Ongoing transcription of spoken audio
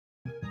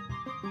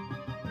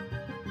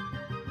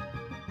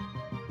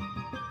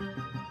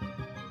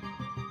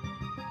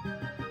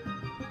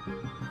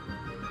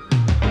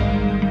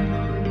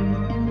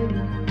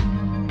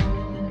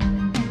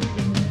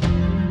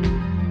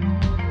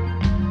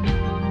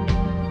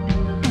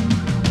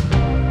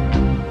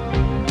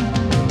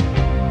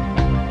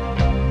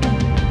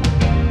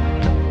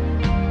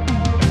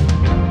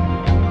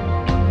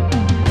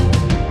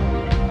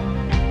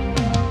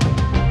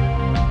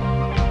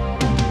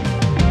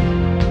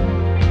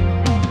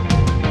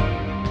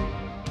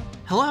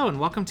Hello, and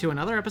welcome to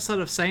another episode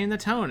of Setting the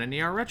Tone, an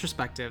ER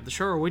retrospective, the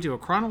show where we do a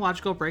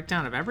chronological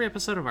breakdown of every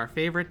episode of our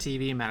favorite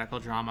TV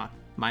medical drama.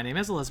 My name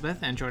is Elizabeth,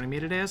 and joining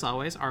me today, as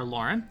always, are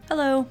Lauren.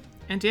 Hello.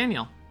 And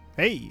Daniel.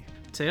 Hey.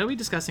 Today we'll be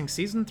discussing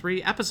Season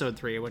 3, Episode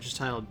 3, which is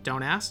titled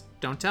Don't Ask,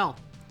 Don't Tell.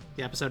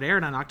 The episode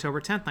aired on October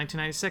 10th,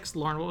 1996.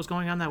 Lauren, what was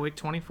going on that week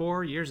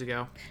 24 years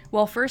ago?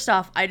 Well, first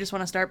off, I just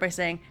want to start by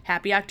saying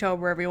Happy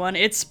October, everyone.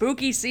 It's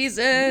spooky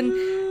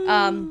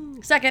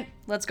season. Second,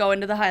 let's go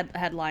into the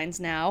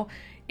headlines now.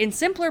 In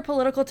simpler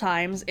political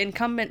times,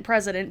 incumbent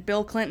President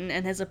Bill Clinton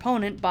and his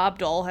opponent Bob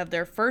Dole have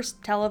their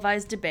first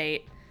televised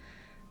debate.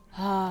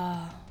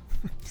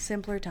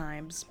 Simpler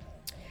times.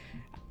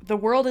 The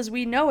world as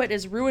we know it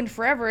is ruined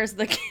forever as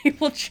the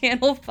cable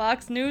channel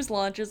Fox News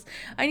launches.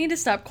 I need to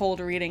stop cold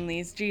reading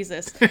these,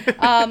 Jesus.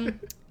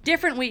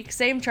 Different week,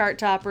 same chart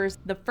toppers.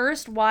 The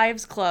First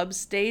Wives Club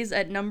stays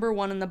at number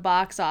 1 in the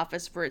box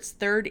office for its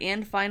third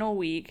and final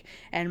week,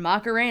 and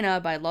Macarena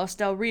by Los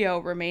Del Rio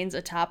remains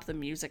atop the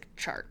music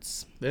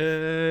charts.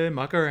 Hey,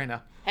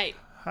 Macarena. Hey.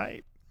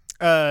 Hi.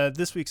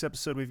 This week's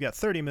episode, we've got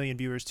 30 million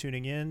viewers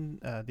tuning in.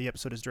 The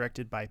episode is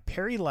directed by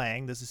Perry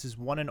Lang. This is his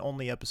one and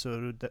only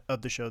episode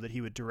of the show that he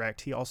would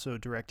direct. He also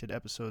directed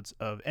episodes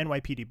of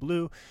NYPD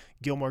Blue,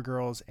 Gilmore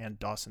Girls, and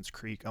Dawson's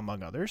Creek,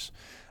 among others.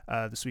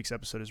 This week's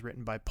episode is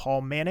written by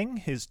Paul Manning,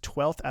 his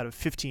 12th out of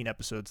 15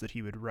 episodes that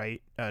he would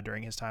write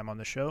during his time on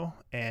the show.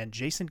 And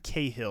Jason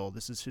Cahill,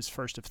 this is his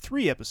first of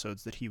 3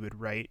 episodes that he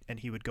would write, and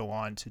he would go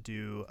on to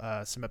do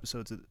some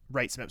episodes of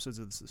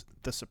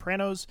The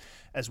Sopranos,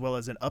 as well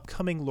as an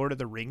upcoming Lord of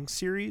the Rings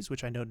series,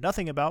 which I know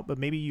nothing about, but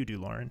maybe you do,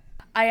 Lauren.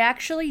 I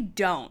actually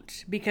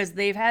don't, because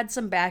they've had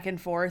some back and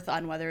forth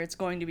on whether it's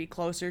going to be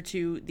closer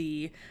to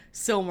the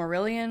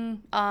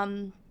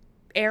Silmarillion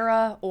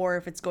era or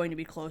if it's going to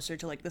be closer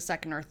to like the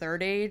second or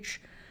third age.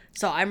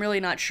 So I'm really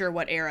not sure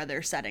what era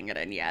they're setting it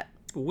in yet.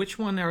 Which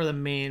one are the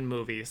main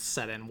movies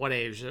set in? What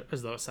age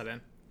is those set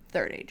in?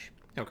 Third age.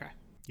 Okay.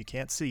 You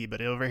can't see,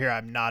 but over here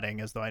I'm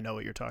nodding as though I know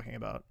what you're talking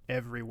about.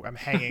 I'm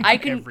hanging on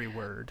every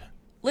word.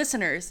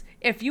 Listeners,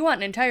 if you want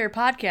an entire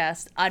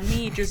podcast on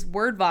me just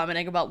word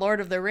vomiting about Lord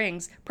of the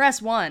Rings,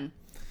 press 1.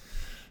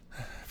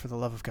 For the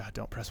love of God,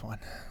 don't press 1.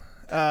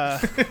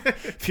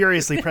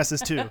 Furiously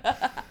presses 2.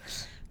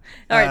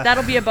 All right,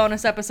 that'll be a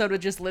bonus episode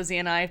with just Lizzie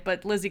and I,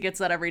 but Lizzie gets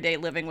that every day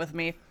living with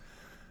me.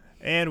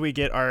 And we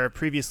get our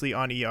previously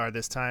on ER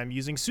this time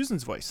using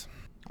Susan's voice.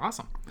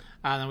 Awesome.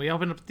 Then we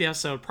open up the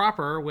episode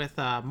proper with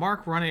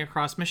Mark running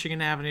across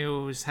Michigan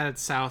Avenue, who's headed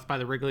south by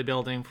the Wrigley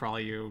Building for all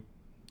you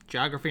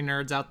geography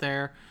nerds out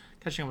there,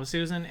 catching up with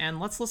Susan, and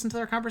let's listen to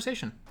their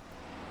conversation.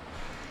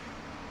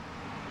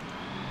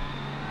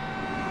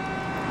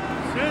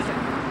 Susan!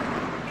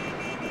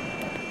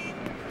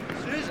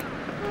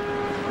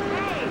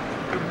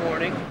 Good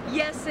morning.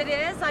 Yes, it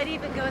is. I'd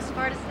even go as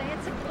far to say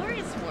it's a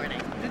glorious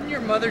morning. Didn't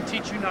your mother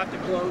teach you not to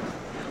gloat?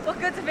 What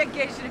good's a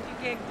vacation if you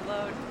can't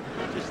gloat?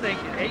 Just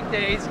think, in 8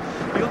 days,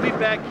 you'll be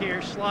back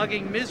here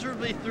slogging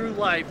miserably through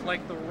life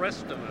like the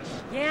rest of us.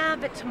 Yeah,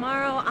 but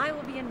tomorrow I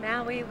will be in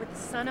Maui with the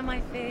sun on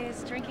my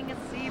face, drinking a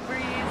sea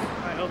breeze.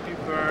 I hope you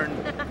burn.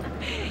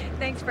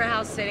 Thanks for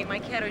house sitting. My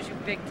cat owes you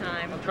big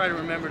time. I'll try to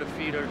remember to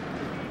feed her.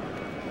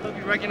 Hope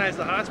you recognize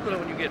the hospital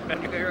when you get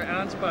back. Your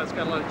Onspot's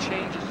got a lot of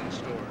changes in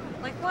store.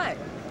 Like what?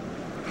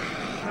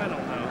 I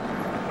don't know.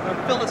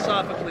 I'm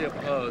philosophically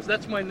opposed.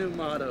 That's my new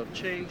motto.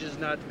 Change is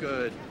not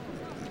good.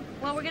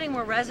 Well, we're getting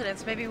more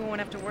residents. Maybe we won't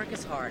have to work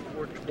as hard.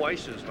 Or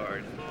twice as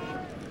hard.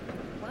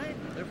 What?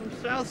 They're from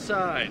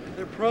Southside.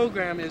 Their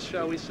program is,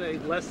 shall we say,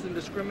 less than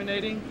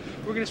discriminating.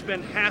 We're going to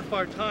spend half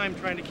our time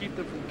trying to keep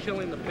them from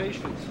killing the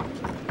patients.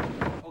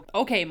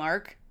 Okay,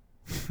 Mark.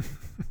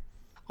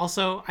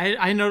 Also,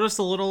 I noticed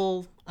a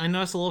little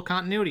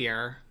continuity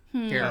error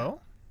here. Oh?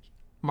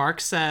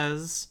 Mark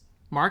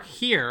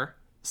here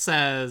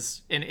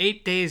says, in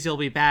 8 days you'll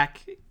be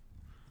back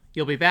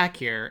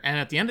here, and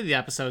at the end of the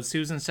episode,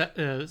 Susan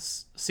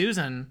says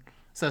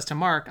to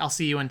Mark, "I'll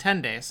see you in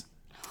 10 days."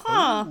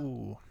 Huh.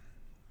 Ooh.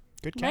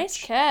 Good catch. Nice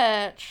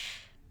catch.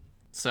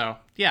 So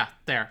yeah,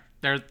 there.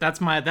 That's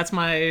my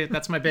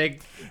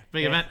big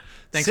event.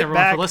 Thanks Sit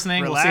everyone back, for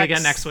listening. relax. We'll see you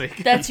again next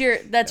week. That's your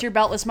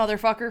beltless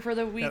motherfucker for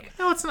the week.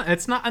 No, it's not.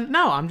 It's not.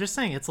 No, I'm just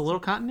saying it's a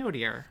little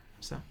continuity error.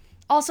 So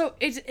Also,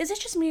 is it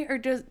just me, or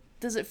does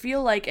it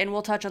feel like, and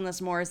we'll touch on this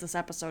more as this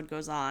episode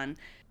goes on,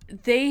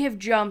 they have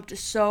jumped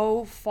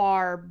so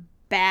far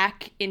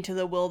back into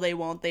the will they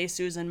won't they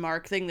Susan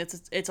Mark thing that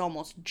it's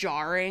almost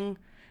jarring.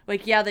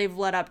 Like, yeah, they've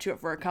led up to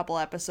it for a couple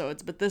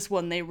episodes, but this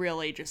one they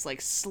really just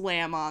like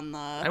slam on the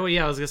I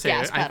was gonna say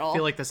gas I pedal.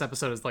 feel like this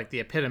episode is like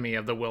the epitome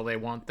of the will they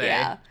won't they.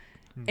 Yeah.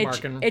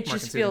 Mark and It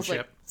just Susan feels like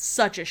ship.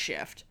 such a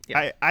shift.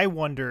 Yeah. I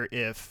wonder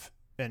if,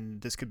 and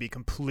this could be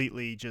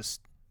completely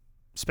just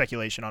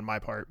speculation on my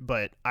part,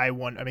 but I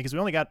wonder, because we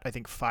only got, I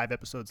think, 5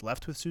 episodes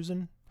left with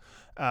Susan.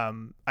 I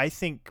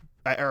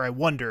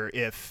wonder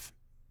if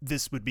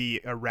this would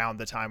be around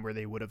the time where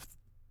they would have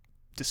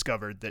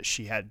discovered that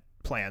she had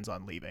plans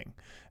on leaving.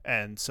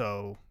 And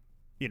so,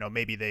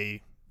 maybe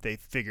they they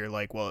figure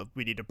like, well,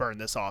 we need to burn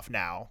this off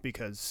now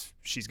because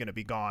she's going to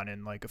be gone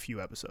in like a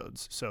few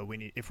episodes. So we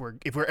need, if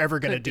we're ever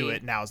going to do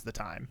it, now's the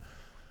time.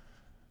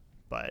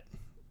 But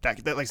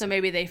that like, so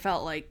maybe they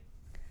felt like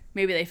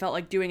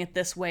doing it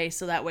this way,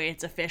 so that way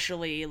it's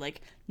officially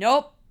like,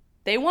 nope,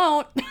 they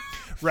won't.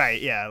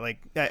 Right. Yeah. Like,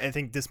 I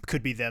think this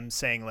could be them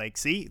saying like,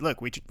 see, look,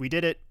 we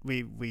did it.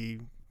 We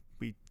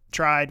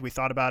tried. We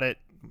thought about it.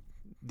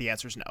 The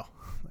answer's no.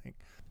 Like,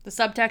 the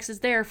subtext is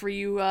there for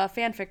you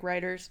fanfic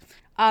writers.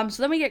 So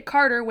then we get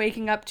Carter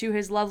waking up to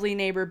his lovely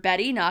neighbor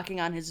Betty knocking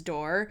on his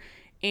door,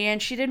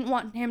 and she didn't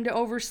want him to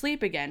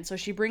oversleep again, so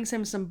she brings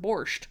him some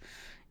borscht.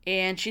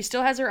 And she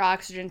still has her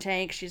oxygen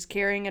tank. She's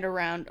carrying it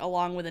around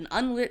along with an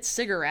unlit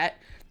cigarette.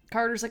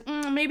 Carter's like,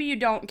 maybe you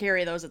don't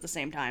carry those at the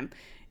same time.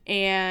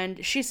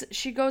 And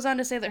she goes on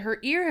to say that her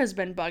ear has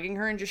been bugging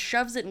her and just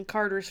shoves it in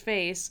Carter's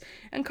face.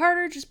 And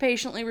Carter just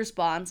patiently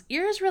responds,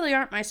 ears really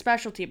aren't my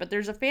specialty, but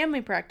there's a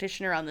family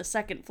practitioner on the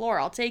second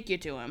floor. I'll take you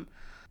to him.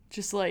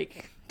 Just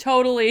like,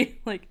 totally,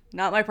 like,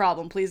 not my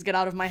problem. Please get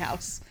out of my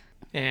house.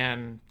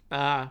 And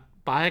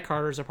by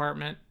Carter's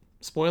apartment.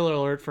 Spoiler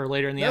alert for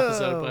later in the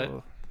episode,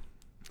 but...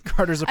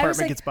 Carter's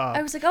apartment gets bombed.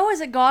 I was like, oh, is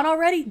it gone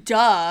already?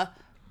 Duh.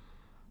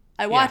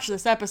 I watched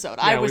this episode.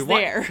 I was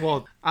there.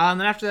 Well, and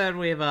then after that,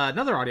 we have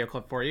another audio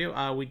clip for you.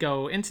 We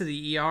go into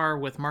the ER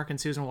with Mark and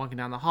Susan walking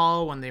down the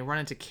hall when they run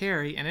into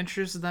Carrie and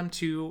introduces them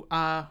to,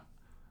 I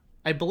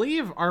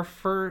believe, our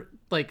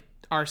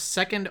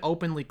second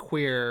openly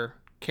queer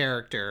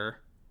character,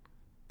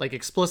 like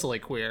explicitly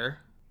queer.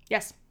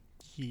 Yes.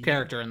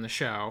 Character in the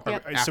show.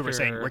 Yep. So we're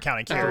saying we're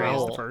counting Carrie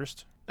as the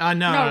first? No,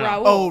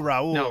 Raul. Oh,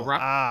 Raul.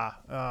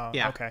 No,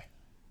 yeah. Okay.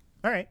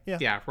 All right. Yeah.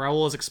 Yeah.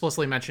 Raul is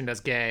explicitly mentioned as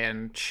gay,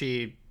 and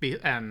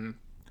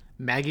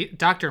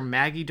Dr.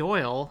 Maggie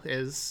Doyle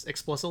is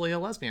explicitly a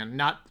lesbian.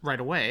 Not right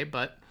away,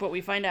 but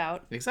we find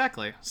out.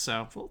 Exactly.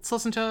 So let's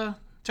listen to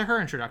her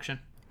introduction.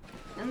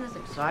 Isn't this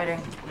exciting?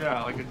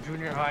 Yeah, like a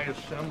junior high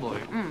assembly.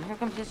 Here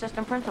comes the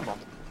assistant principal.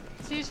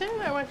 Susan,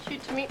 I want you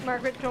to meet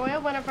Margaret Doyle,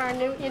 one of our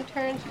new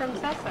interns from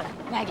Sussex.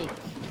 Maggie.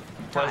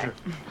 Pleasure.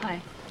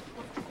 Hi.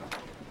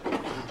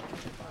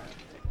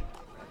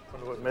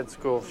 Wonder what med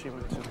school she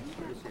went to.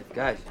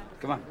 Guys,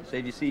 come on,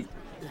 save your seat.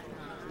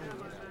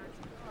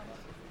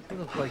 You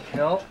look like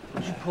hell.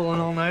 Did you pull an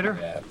all-nighter?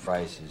 Yeah,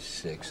 Price is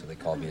sick, so they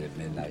called me in at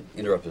midnight.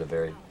 Interrupted a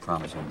very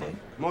promising day.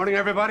 Morning,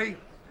 everybody.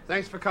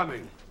 Thanks for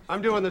coming.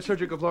 I'm doing the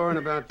surgical floor in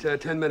about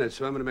 10 minutes,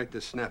 so I'm going to make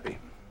this snappy.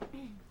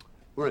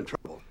 We're in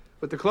trouble.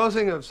 With the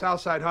closing of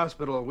Southside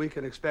Hospital, we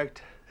can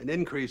expect an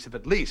increase of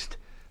at least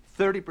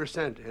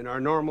 30% in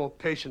our normal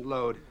patient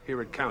load here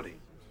at County.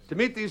 To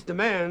meet these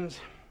demands,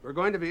 we're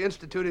going to be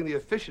instituting the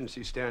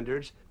efficiency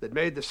standards that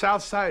made the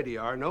Southside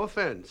ER, no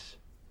offense,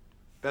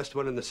 best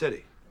one in the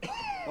city.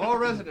 All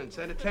residents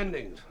and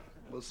attendings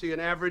will see an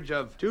average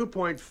of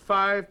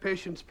 2.5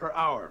 patients per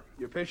hour.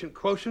 Your patient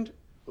quotient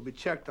will be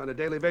checked on a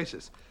daily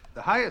basis.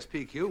 The highest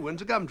PQ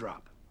wins a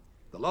gumdrop.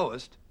 The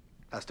lowest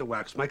has to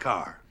wax my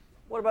car.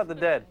 What about the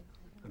dead?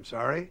 I'm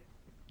sorry?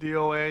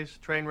 DOAs,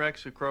 train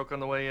wrecks who croak on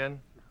the way in.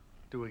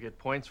 Do we get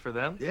points for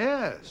them?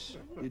 Yes,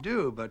 you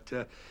do, but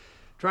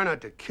try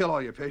not to kill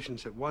all your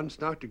patients at once,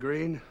 Dr.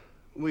 Green.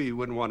 We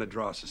wouldn't want to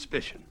draw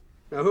suspicion.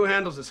 Now, who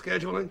handles the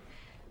scheduling?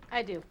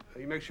 I do.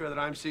 You make sure that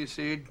I'm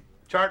CC'd.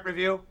 Chart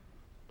review?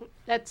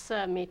 That's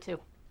me too.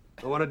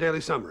 I want a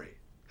daily summary.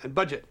 And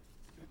budget.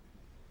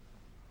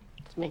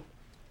 It's me.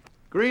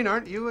 Green,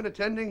 aren't you an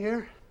attending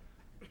here?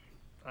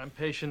 I'm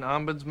patient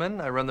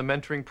ombudsman. I run the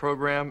mentoring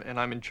program, and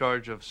I'm in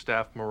charge of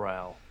staff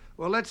morale.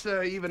 Well, let's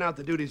even out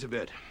the duties a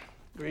bit.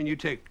 Green, you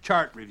take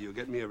chart review.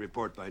 Get me a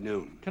report by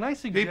noon. Can I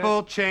suggest...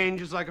 People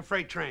change is like a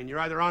freight train. You're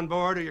either on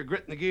board or you're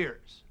gritting the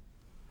gears.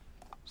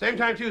 Same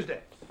time Tuesday.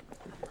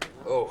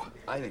 Oh,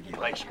 I think he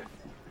likes you.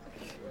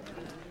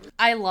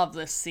 I love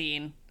this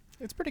scene.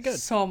 It's pretty good.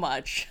 So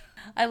much.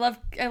 I love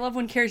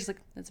when Carrie's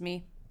like, that's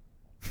me.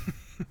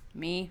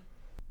 Me.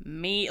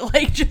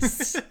 Like,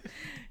 just...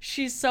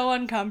 she's so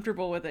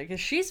uncomfortable with it, because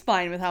she's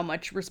fine with how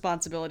much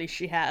responsibility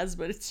she has,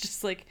 but it's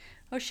just like,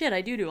 oh shit,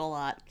 I do a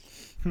lot.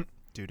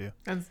 Do.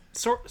 And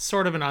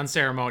sort of an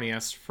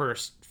unceremonious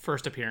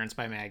first appearance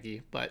by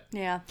Maggie, but...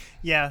 Yeah.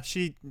 Yeah,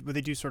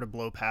 they do sort of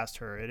blow past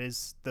her. It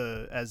is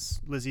as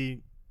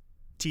Lizzie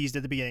teased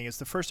at the beginning, it's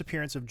the first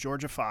appearance of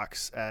Georgia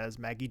Fox as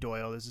Maggie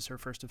Doyle. This is her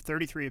first of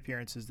 33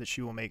 appearances that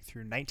she will make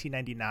through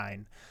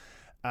 1999.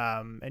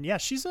 And yeah,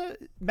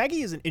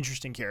 Maggie is an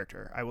interesting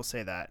character. I will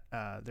say that.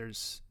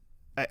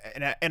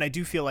 I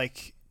do feel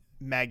like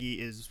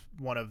Maggie is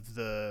one of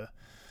the,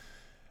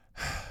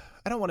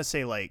 I don't want to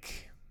say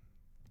like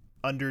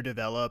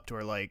underdeveloped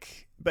or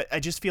like, but I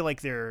just feel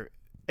like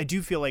I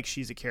do feel like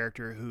she's a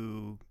character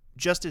who,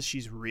 just as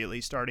she's really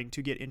starting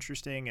to get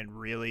interesting and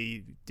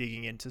really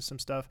digging into some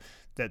stuff,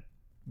 that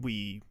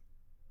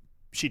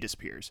she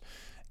disappears.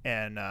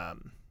 And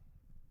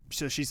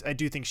so I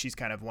do think she's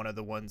kind of one of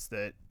the ones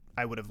that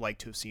I would have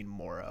liked to have seen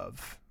more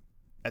of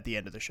at the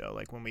end of the show.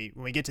 Like when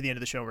we get to the end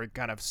of the show, we're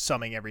kind of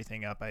summing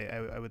everything up.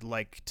 I would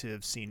like to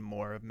have seen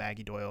more of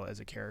Maggie Doyle as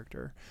a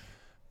character,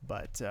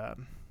 but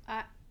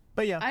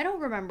But yeah, I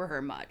don't remember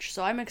her much,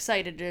 so I'm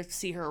excited to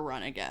see her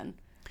run again.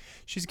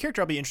 she's a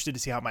character I'll be interested to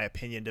see how my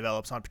opinion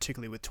develops on,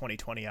 particularly with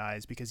 2020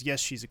 eyes, because yes,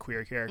 she's a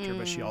queer character,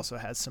 but she also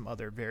has some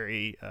other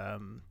very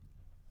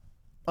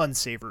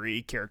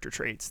unsavory character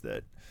traits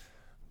that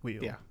we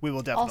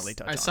will definitely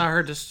touch on.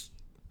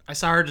 I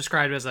saw her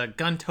described as a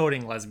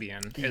gun-toting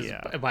lesbian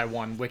by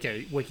one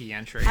wiki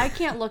entry. I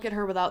can't look at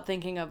her without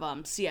thinking of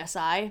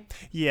CSI.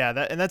 Yeah,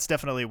 that's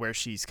definitely where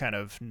she's kind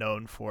of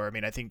known for. I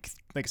mean, I think,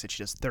 like I said,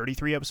 she does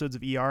 33 episodes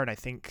of ER, and I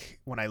think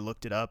when I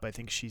looked it up, I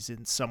think she's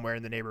in somewhere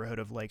in the neighborhood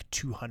of like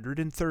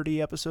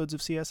 230 episodes of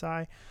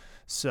CSI.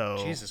 So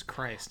Jesus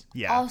Christ.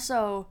 Yeah.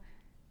 Also,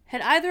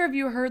 had either of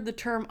you heard the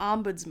term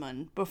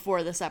ombudsman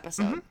before this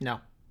episode?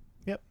 No.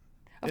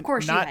 Of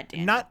course you had,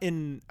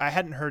 Daniel. I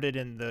hadn't heard it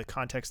in the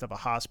context of a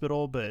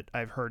hospital, but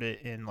I've heard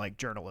it in like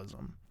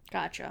journalism.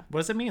 Gotcha. What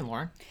does it mean,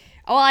 Lauren?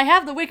 Well, I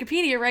have the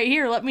Wikipedia right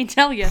here. Let me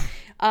tell you.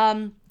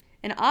 An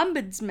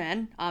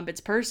ombudsman,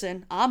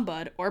 ombudsperson,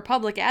 ombud, or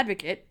public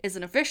advocate is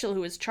an official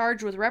who is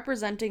charged with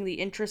representing the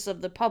interests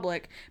of the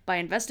public by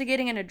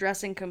investigating and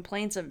addressing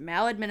complaints of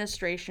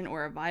maladministration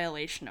or a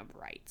violation of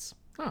rights.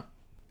 Huh.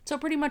 So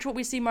pretty much what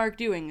we see Mark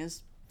doing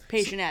is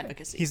patient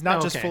advocacy. He's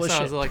not just full of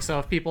shit.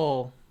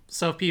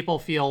 So if people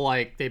feel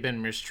like they've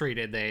been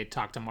mistreated, they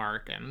talk to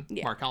Mark, and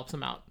Mark helps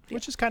them out.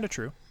 Which is kind of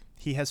true.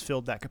 He has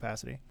filled that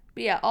capacity.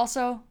 But yeah,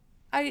 also,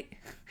 I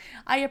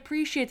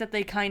appreciate that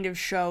they kind of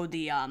show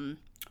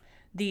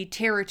the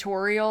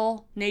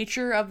territorial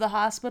nature of the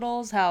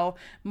hospitals. How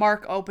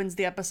Mark opens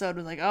the episode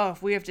with like, oh,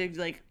 if we have to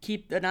like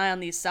keep an eye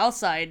on these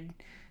Southside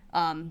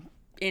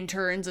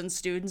interns and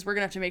students, we're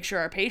gonna have to make sure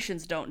our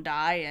patients don't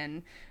die.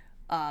 And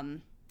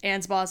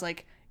Ansbaugh's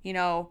like, you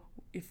know,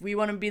 if we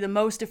want to be the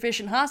most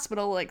efficient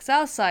hospital like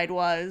Southside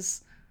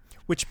was.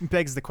 Which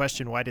begs the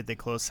question, why did they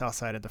close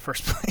Southside in the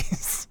first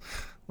place?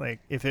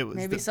 Like, if it was...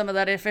 Maybe some of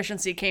that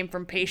efficiency came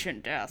from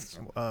patient deaths.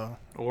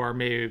 Or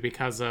maybe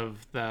because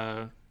of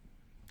the...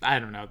 I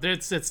don't know.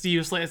 It's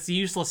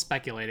useless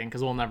speculating,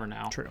 because we'll never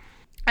know. True.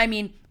 I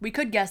mean, we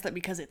could guess that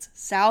because it's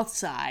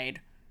Southside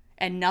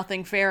and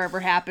nothing fair ever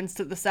happens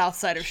to the South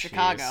Side of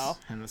Chicago.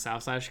 And the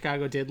South Side of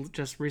Chicago did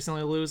just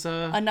recently lose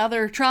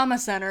another trauma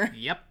center.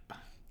 Yep.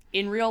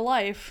 In real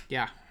life.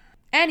 Yeah.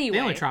 Anyway.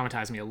 They only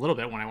traumatized me a little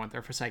bit when I went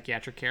there for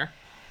psychiatric care.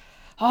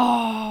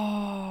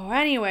 Oh,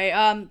 anyway,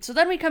 so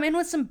then we come in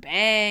with some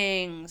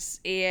bangs,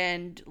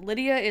 and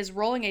Lydia is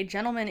rolling a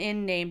gentleman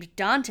in named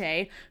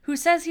Dante, who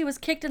says he was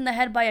kicked in the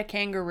head by a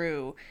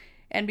kangaroo.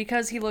 And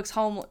because he looks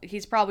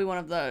he's probably one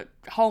of the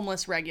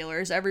homeless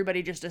regulars,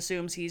 everybody just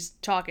assumes he's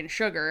talking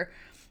sugar.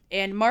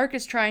 And Mark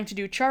is trying to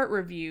do chart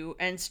review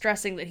and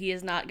stressing that he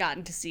has not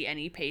gotten to see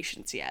any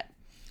patients yet.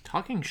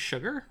 Talking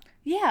sugar?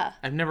 Yeah.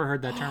 I've never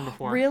heard that term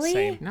before. Really?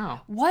 Same. No.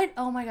 What?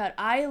 Oh my god.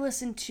 I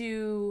listened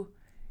to...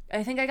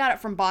 I think I got it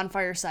from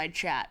Bonfire Side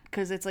Chat,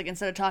 because it's like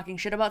instead of talking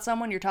shit about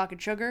someone, you're talking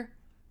sugar.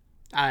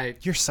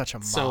 You're such a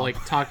mom. So,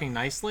 like, talking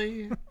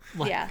nicely?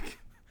 Yeah.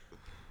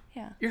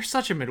 You're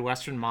such a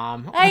Midwestern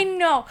mom. I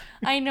know.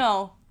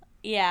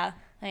 Yeah,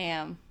 I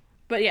am.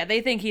 But yeah, they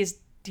think he's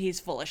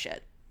full of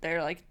shit.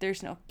 They're like,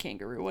 there's no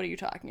kangaroo. What are you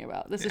talking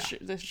about? This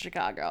is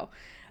Chicago.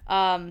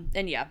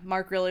 And yeah,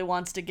 Mark really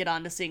wants to get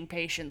on to seeing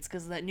patients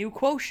because that new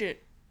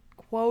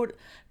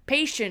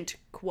patient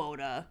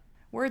quota.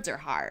 Words are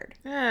hard.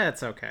 Yeah,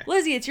 it's okay.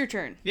 Lizzie, it's your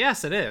turn.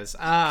 Yes, it is.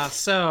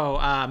 So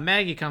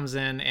Maggie comes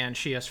in and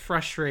she is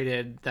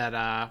frustrated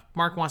that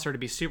Mark wants her to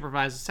be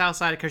supervised at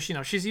Southside because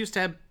she's used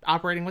to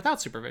operating without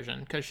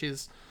supervision because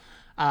she's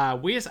I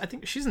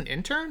think she's an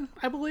intern,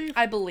 I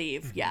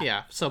believe. Yeah.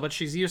 Yeah. So, but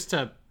she's used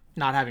to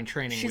not having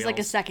training. She's like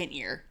a second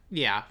year.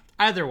 Yeah.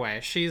 Either way,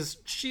 she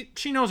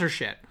knows her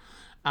shit.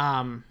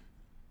 But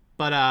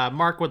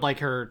Mark would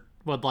like her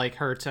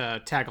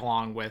to tag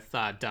along with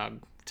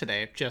Doug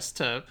today, just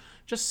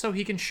so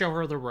he can show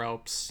her the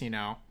ropes,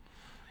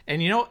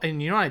 And you know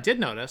what I did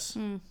notice?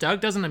 Doug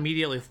doesn't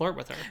immediately flirt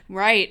with her.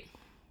 Right.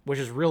 Which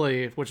is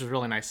really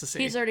nice to see.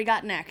 He's already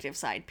got an active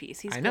side piece.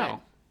 He's good.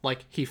 Know.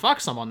 Like, he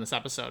fucks someone this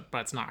episode,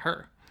 but it's not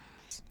her.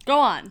 Go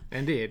on.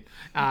 Indeed.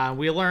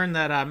 We learn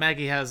that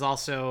Maggie has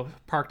also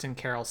parked in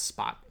Carol's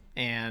spot,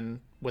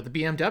 and with a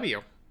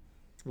BMW,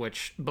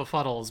 which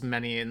befuddles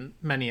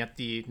many at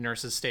the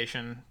nurses'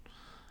 station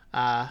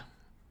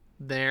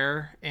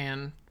there.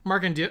 And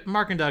Mark and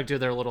Doug do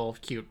their little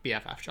cute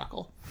BFF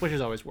chuckle, which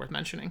is always worth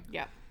mentioning.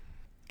 Yeah.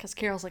 Because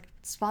Carol's like,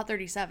 spot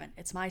 37,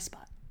 it's my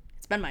spot.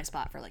 It's been my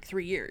spot for like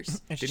 3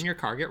 years. Didn't your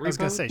car get repoed? I was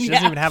going to say, she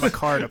doesn't even have a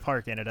car to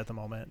park in it at the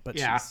moment, but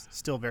she's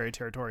still very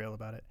territorial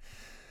about it.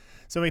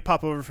 So we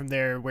pop over from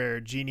there where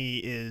Jeannie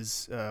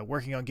is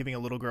working on giving a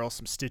little girl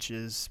some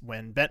stitches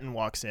when Benton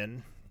walks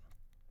in.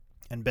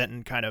 And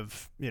Benton kind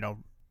of,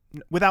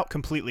 without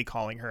completely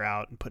calling her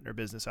out and putting her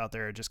business out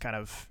there, just kind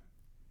of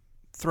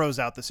throws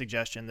out the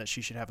suggestion that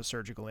she should have a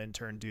surgical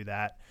intern do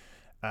that,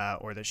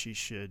 or that she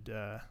should,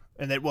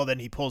 then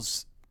he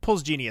pulls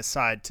Jeannie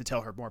aside to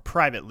tell her more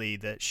privately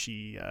that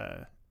she,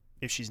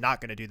 if she's not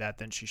going to do that,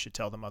 then she should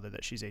tell the mother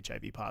that she's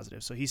HIV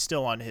positive. So he's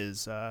still on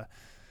his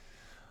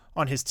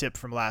on his tip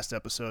from last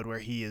episode where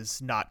he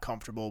is not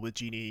comfortable with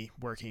Jeannie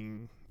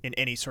working in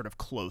any sort of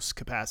close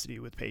capacity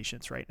with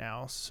patients right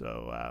now.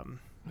 So,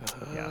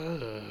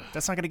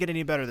 that's not going to get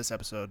any better this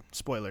episode.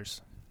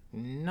 Spoilers.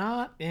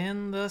 Not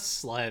in the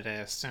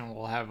slightest. And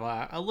we'll have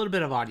a little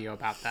bit of audio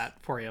about that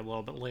for you a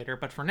little bit later.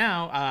 But for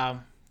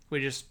now,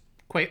 we just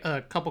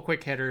a couple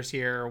quick hitters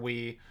here.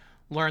 We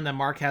learned that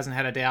Mark hasn't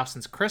had a day off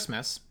since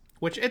Christmas,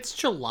 which it's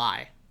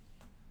July.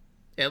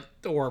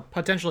 Or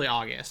potentially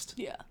August.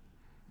 Yeah.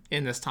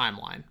 In this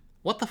timeline.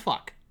 What the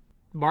fuck?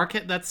 Mark,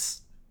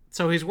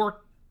 so he's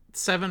worked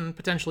 7,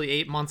 potentially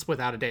 8 months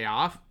without a day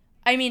off.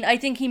 I mean, I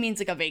think he means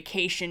like a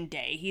vacation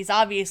day. He's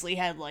obviously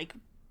had like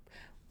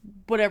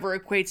whatever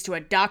equates to a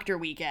doctor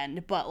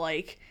weekend, but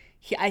like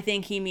I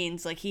think he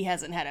means like he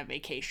hasn't had a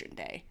vacation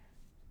day.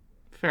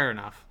 Fair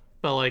enough.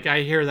 But like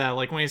I hear that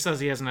like when he says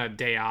he hasn't had a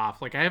day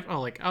off, like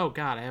oh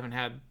god, I haven't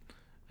had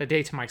a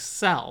day to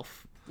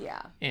myself.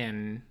 Yeah.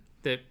 And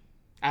that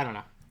I don't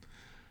know.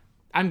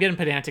 I'm getting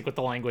pedantic with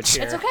the language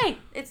here. It's okay.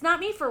 It's not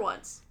me for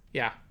once.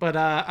 Yeah, but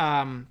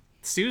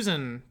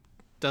Susan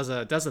does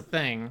a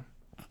thing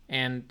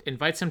and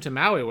invites him to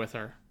Maui with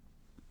her.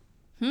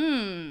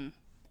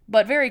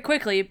 But very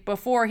quickly,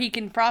 before he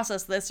can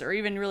process this or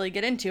even really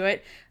get into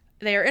it,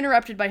 they are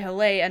interrupted by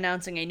Haley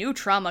announcing a new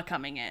trauma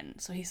coming in.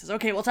 So he says,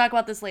 okay, we'll talk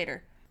about this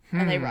later.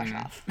 And they rush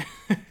off.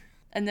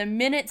 And the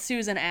minute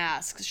Susan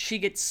asks, she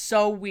gets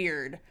so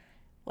weird.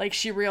 Like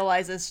she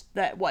realizes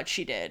that what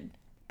she did.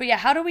 But yeah,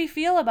 how do we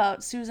feel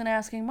about Susan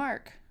asking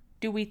Mark?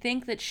 Do we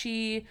think that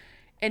she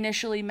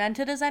initially meant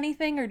it as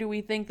anything? Or do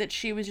we think that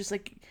she was just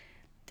like...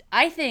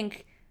 I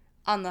think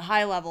on the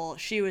high level,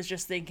 she was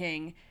just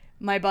thinking...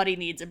 my buddy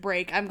needs a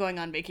break. I'm going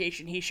on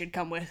vacation. He should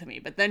come with me.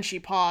 But then she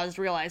paused,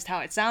 realized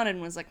how it sounded,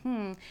 and was like,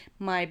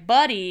 my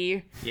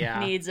buddy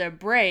needs a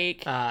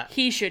break.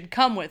 He should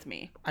come with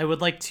me. I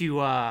would like to...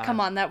 Come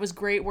on, that was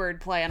great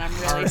wordplay, and I'm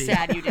really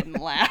sad you didn't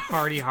laugh.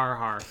 Hardy har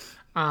har.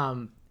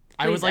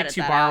 I would like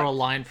to borrow a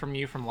line from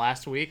you from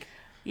last week.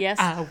 Yes?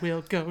 I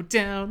will go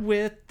down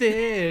with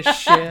this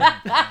shit.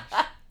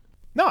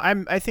 No,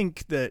 I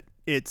think that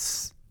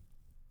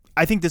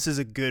I think this is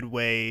a good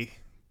way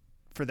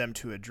for them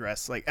to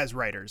address, like, as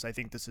writers, I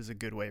think this is a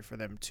good way for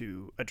them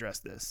to address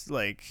this.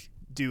 Like,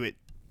 do it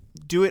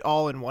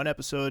all in one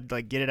episode,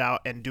 like, get it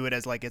out and do it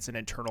as, like, it's an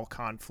internal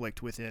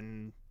conflict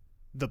within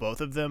the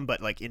both of them,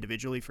 but, like,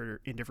 individually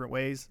in different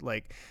ways.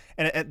 Like,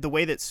 and the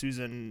way that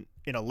Susan,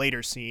 in a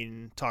later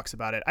scene, talks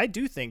about it, I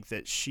do think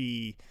that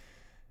she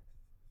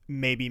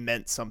maybe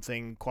meant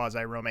something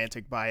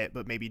quasi-romantic by it,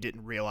 but maybe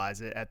didn't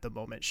realize it at the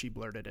moment she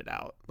blurted it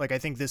out. Like, I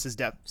think this is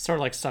sort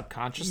of like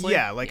subconsciously.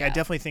 Yeah, like, yeah. I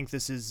definitely think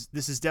this is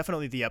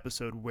definitely the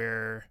episode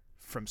where,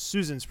 from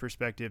Susan's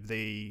perspective,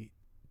 they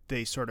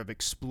sort of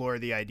explore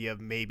the idea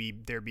of maybe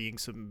there being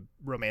some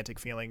romantic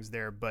feelings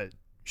there, but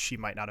she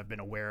might not have been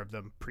aware of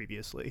them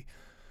previously.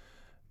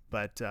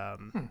 But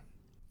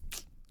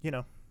you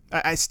know,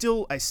 I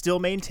still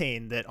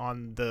maintain that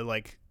on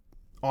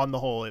the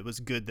whole, it was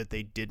good that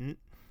they didn't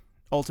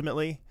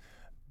ultimately,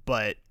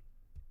 but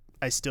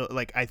I still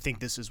I think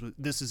this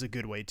is a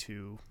good way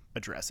to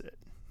address it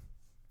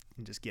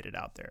and just get it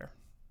out there.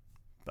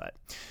 But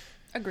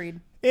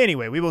agreed.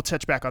 Anyway, we will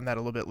touch back on that a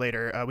little bit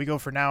later. We go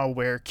for now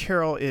where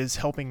Carol is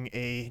helping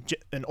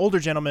an older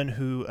gentleman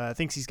who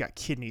thinks he's got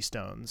kidney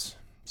stones.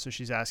 So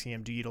she's asking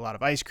him, do you eat a lot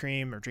of ice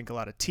cream or drink a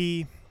lot of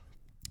tea?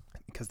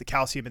 Because the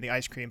calcium in the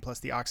ice cream plus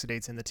the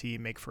oxidates in the tea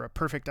make for a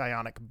perfect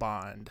ionic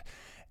bond.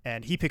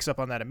 And he picks up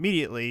on that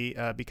immediately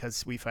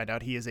because we find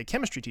out he is a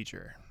chemistry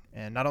teacher.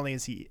 And not only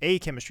is he a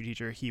chemistry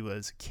teacher, he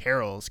was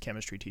Carol's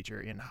chemistry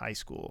teacher in high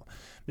school.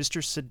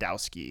 Mr.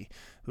 Sadowski,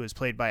 who is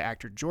played by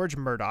actor George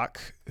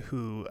Murdoch,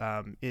 who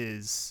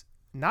is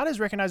not as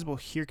recognizable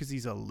here because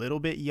he's a little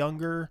bit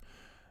younger.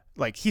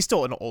 Like, he's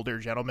still an older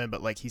gentleman,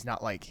 but, like, he's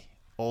not, like,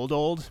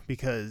 old,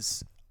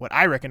 because what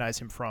I recognize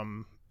him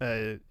from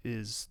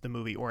is the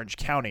movie Orange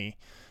County,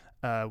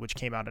 which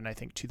came out in, I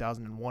think,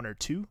 2001 or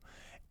 2.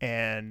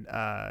 And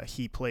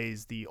he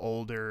plays the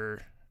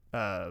older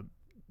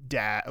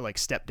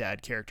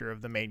stepdad character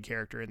of the main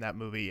character in that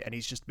movie, and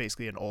he's just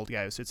basically an old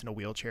guy who sits in a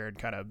wheelchair and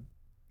kind of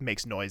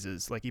makes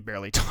noises, like he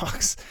barely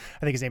talks. I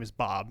think his name is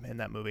Bob in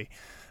that movie.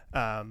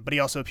 But he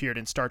also appeared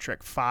in Star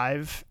Trek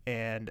V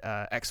and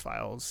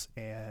X-Files,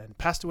 and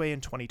passed away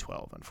in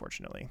 2012,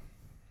 unfortunately.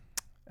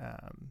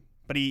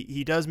 But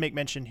he does make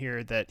mention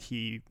here that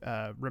he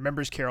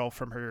remembers Carol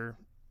from her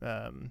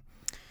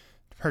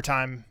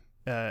time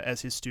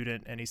as his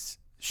student, and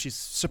she's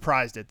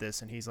surprised at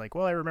this, and he's like,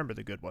 well, I remember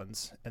the good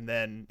ones. And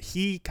then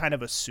he kind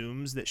of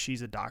assumes that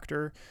she's a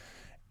doctor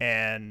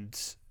and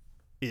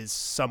is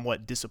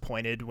somewhat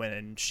disappointed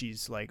when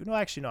she's like, no,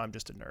 actually, no, I'm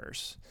just a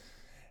nurse.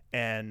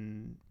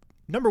 And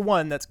number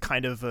one, that's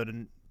kind of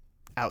an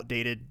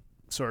outdated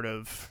sort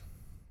of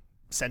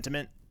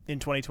sentiment in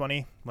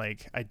 2020.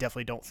 Like, I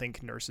definitely don't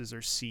think nurses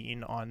are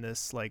seen on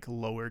this, like,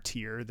 lower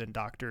tier than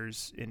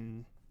doctors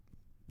in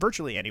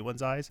virtually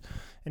anyone's eyes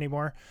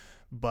anymore.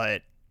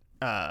 But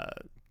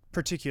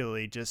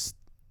particularly just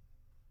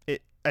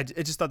I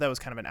just thought that was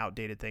kind of an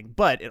outdated thing.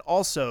 But it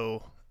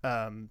also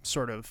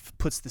sort of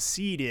puts the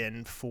seed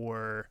in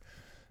for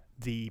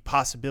the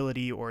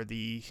possibility or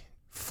the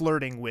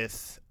flirting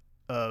with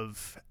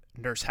of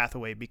Nurse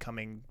Hathaway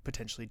becoming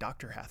potentially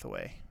Dr.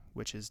 Hathaway,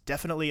 which is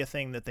definitely a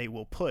thing that they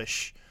will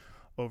push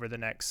over the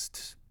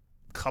next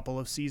couple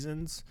of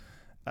seasons,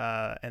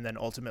 and then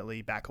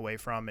ultimately back away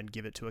from and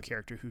give it to a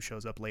character who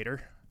shows up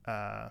later.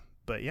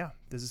 But yeah,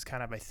 this is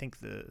kind of, I think,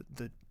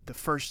 the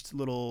first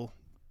little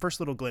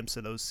glimpse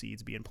of those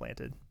seeds being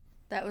planted.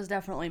 That was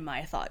definitely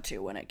my thought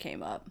too when it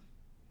came up.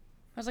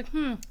 I was like,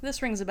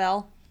 this rings a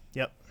bell.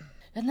 Yep.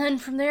 And then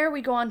from there,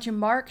 we go on to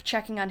Mark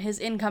checking on his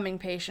incoming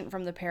patient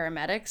from the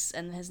paramedics,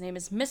 and his name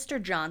is Mr.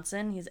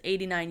 Johnson. He's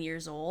 89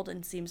 years old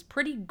and seems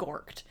pretty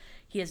gorked.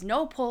 He has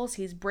no pulse,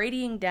 he's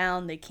bradying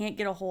down, they can't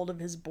get a hold of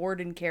his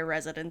board and care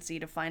residency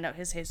to find out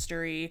his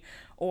history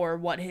or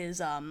what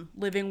his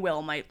living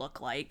will might look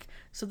like.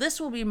 So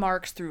this will be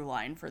Mark's through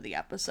line for the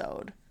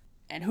episode.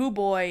 And who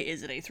boy,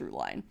 is it a through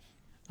line.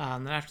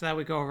 And then after that,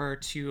 we go over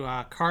to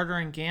Carter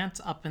and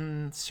Gant up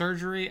in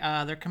surgery.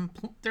 They're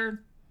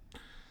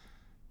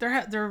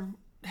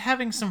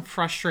having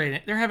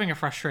a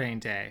frustrating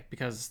day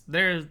because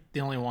they're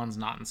the only ones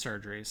not in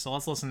surgery. So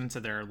let's listen to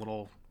their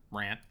little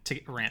rant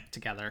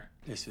together.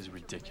 This is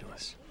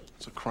ridiculous.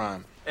 It's a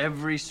crime.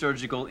 Every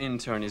surgical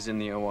intern is in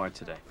the OR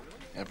today.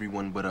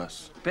 Everyone but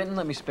us. Benton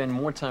let me spend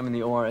more time in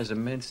the OR as a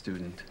med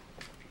student.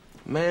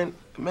 Man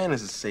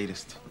is a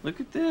sadist.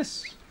 Look at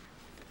this.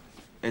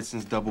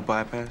 Edson's double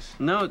bypass?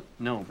 No,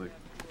 but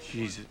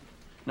Jesus.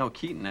 No,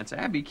 Keaton. That's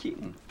Abby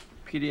Keaton.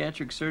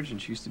 Pediatric surgeon.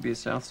 She used to be at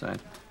Southside.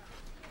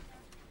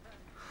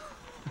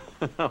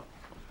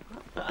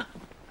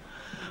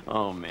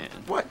 Oh, man.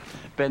 What?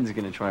 Ben's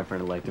gonna try for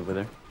an elective with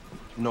her.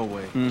 No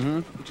way. Mm-hmm.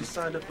 He just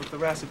signed up for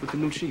thoracic with the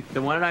new chief.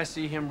 Then why did I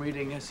see him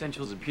reading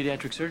Essentials of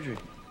Pediatric Surgery?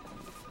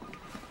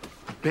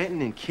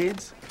 Benton and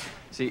kids?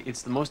 See,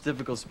 it's the most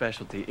difficult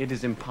specialty. It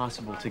is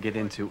impossible to get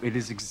into. It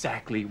is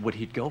exactly what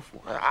he'd go for.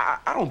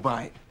 I don't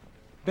buy it.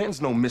 Benton's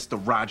no Mr.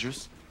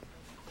 Rogers.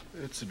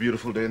 It's a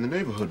beautiful day in the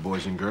neighborhood,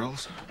 boys and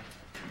girls.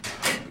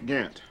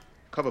 Gant,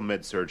 cover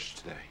med-surg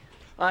today.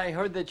 I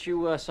heard that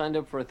you signed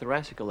up for a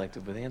thoracic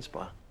elective with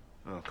ANSPA.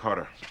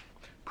 Carter,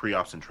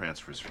 pre-ops and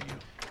transfers for you.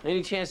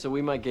 Any chance that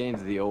we might get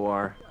into the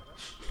OR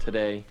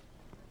today?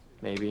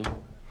 Maybe.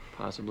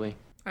 Possibly.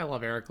 I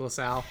love Eric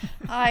LaSalle.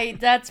 I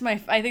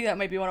think that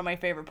might be one of my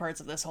favorite parts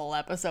of this whole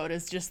episode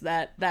is just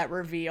that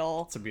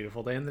reveal. It's a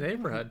beautiful day in the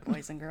neighborhood.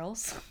 Boys and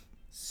girls.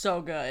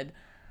 So good.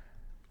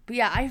 But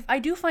yeah, I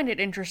do find it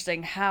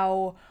interesting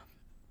how,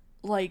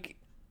 like,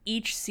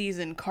 each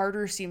season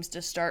Carter seems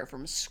to start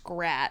from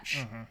scratch.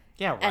 Mm-hmm.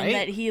 Yeah, right. And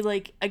that he,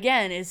 like,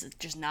 again, is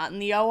just not in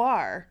the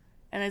OR.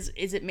 And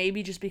is it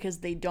maybe just because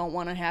they don't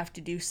want to have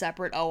to do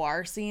separate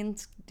OR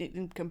scenes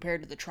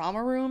compared to the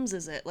trauma rooms?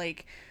 Is it,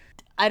 like...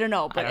 I don't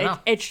know,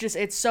 but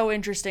it's so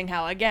interesting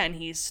how, again,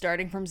 he's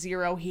starting from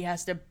zero. He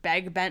has to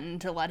beg Benton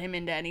to let him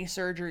into any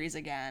surgeries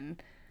again.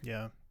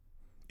 Yeah.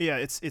 Yeah,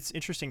 it's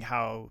interesting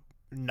how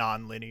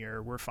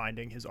non-linear we're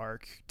finding his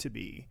arc to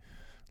be.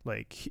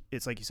 Like,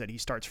 it's like you said, he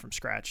starts from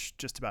scratch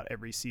just about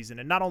every season.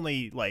 And not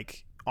only,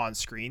 like, on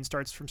screen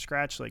starts from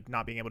scratch, like,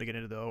 not being able to get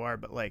into the OR,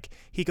 but, like,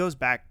 he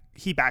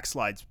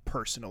backslides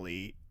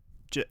personally.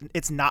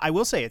 I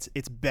will say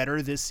it's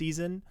better this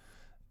season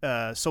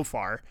so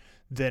far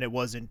than it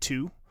was in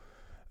 2.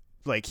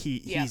 Like,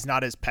 he's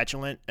not as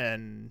petulant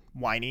and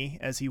whiny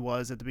as he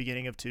was at the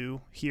beginning of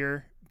 2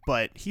 here,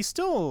 but he's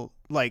not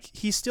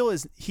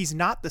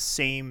the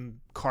same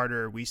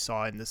Carter we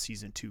saw in the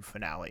season 2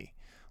 finale.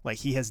 Like,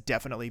 he has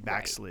definitely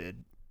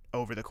backslid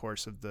over the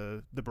course of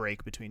the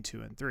break between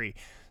 2 and 3.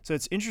 So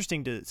it's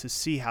interesting to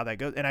see how that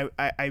goes. And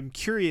I'm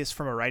curious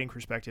from a writing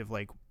perspective,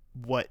 like,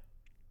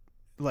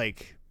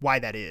 why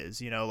that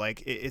is,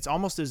 like it's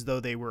almost as though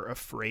they were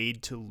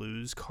afraid to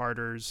lose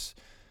Carter's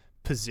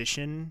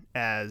position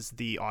as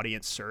the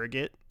audience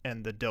surrogate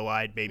and the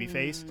doe-eyed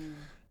babyface.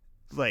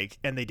 Like,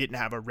 and they didn't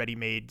have a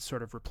ready-made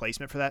sort of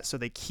replacement for that. So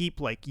they keep,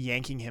 like,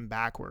 yanking him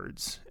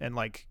backwards and,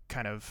 like,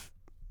 kind of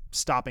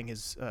stopping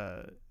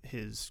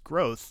his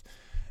growth.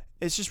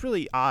 It's just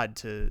really odd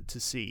to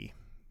see.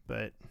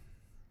 But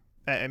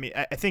I mean,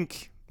 I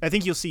think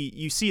you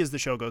see as the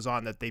show goes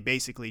on that they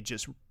basically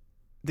just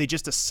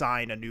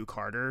assign a new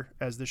Carter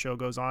as the show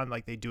goes on.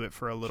 Like, they do it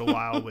for a little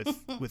while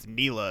with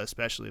Neela,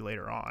 especially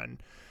later on.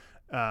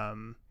 Hi,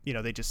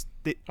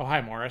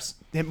 Morris.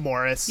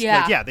 Morris.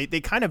 Yeah. Like, yeah,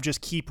 they kind of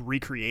just keep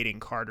recreating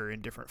Carter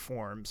in different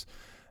forms.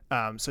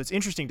 So it's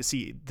interesting to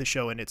see the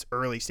show in its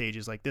early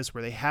stages like this,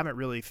 where they haven't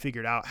really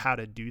figured out how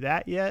to do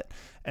that yet.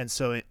 And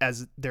so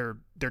as their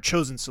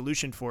chosen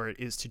solution for it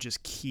is to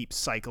just keep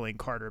cycling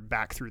Carter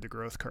back through the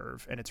growth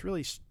curve. And it's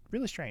really,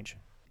 really strange.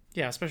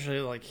 Yeah, especially,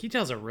 like, he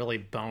does a really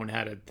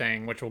boneheaded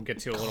thing, which we'll get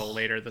to a little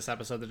later this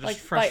episode, that just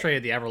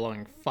frustrated the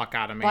ever-loving fuck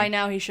out of me. By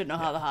now, he should know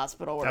how the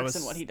hospital works,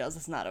 and what he does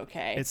is not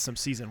okay. It's some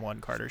season 1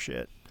 Carter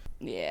shit.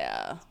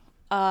 Yeah.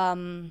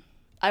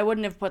 I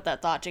wouldn't have put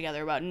that thought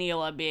together about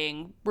Neela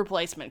being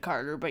replacement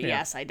Carter, but Yeah.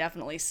 yes, I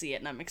definitely see it,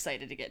 and I'm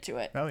excited to get to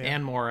it. Oh, yeah.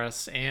 And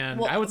Morris, and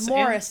Well, I would say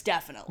Morris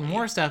definitely.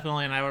 Morris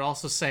definitely, and I would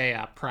also say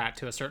Pratt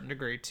to a certain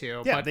degree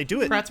too. Yeah, but they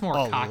do it Pratt's more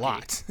a cocky.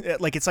 lot.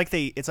 Like it's like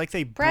they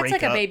Pratt's break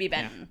like up. a baby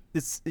Benton.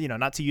 It's, you know,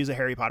 not to use a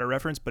Harry Potter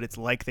reference, but it's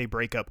like they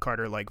break up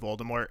Carter like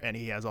Voldemort, and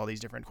he has all these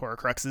different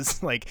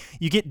Horcruxes. Like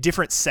you get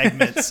different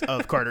segments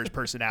of Carter's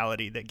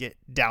personality that get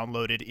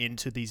downloaded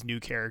into these new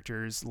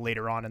characters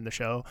later on in the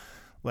show.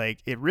 Like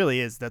it really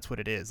is. That's what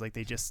it is. Like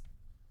they just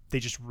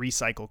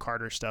recycle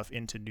Carter stuff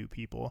into new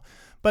people,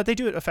 but they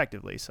do it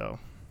effectively, so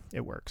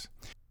it works.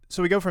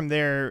 So we go from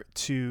there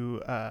to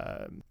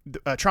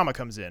trauma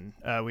comes in.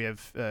 We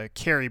have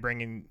Carrie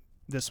bringing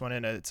this one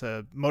in. It's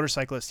a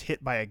motorcyclist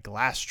hit by a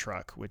glass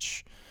truck,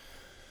 which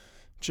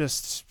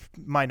just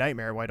my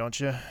nightmare. Why don't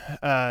you?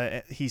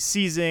 He's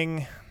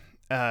seizing.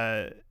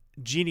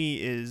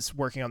 Jeannie is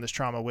working on this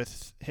trauma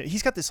with.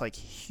 He's got this like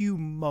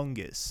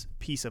humongous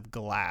piece of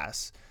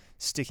glass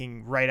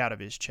sticking right out of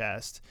his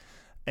chest,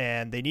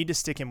 and they need to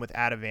stick him with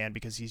Ativan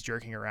because he's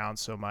jerking around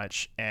so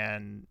much.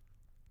 And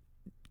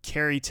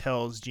Carrie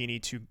tells Jeannie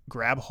to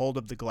grab hold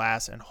of the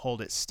glass and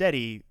hold it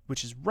steady,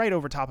 which is right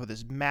over top of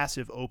this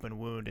massive open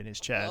wound in his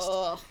chest.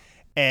 Ugh.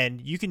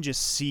 And you can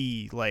just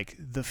see like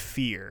the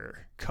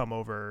fear come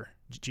over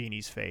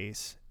Jeannie's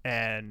face,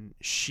 and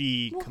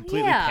she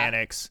completely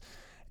panics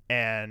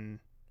and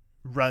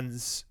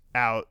runs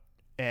out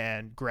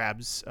and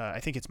grabs I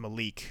think it's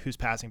Malik who's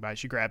passing by.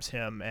 She grabs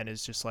him and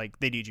is just like,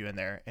 they need you in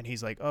there. And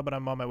he's like, oh, but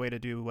I'm on my way to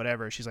do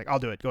whatever. She's like, I'll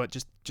do it. Go,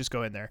 just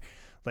go in there.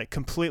 Like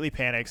completely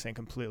panics and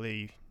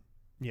completely,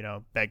 you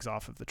know, begs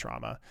off of the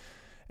trauma.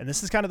 And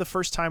this is kind of the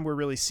first time we're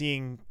really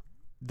seeing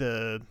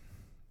the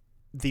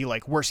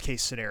like worst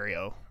case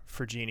scenario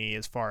for Jeannie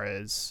as far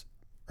as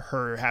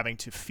her having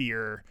to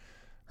fear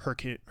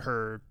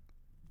her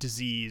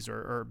disease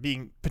or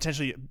being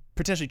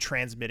potentially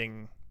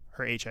transmitting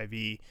her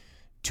HIV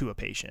to a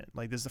patient.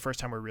 Like this is the first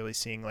time we're really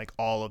seeing like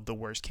all of the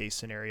worst case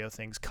scenario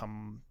things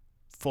come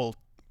full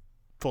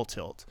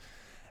tilt.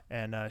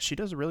 And she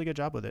does a really good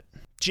job with it.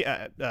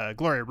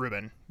 Gloria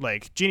Reuben,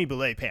 like Jeannie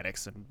Boulet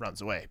panics and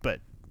runs away, but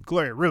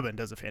Gloria Reuben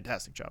does a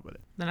fantastic job with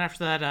it. Then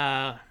after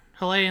that,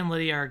 Halle and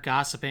Lydia are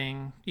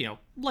gossiping, you know,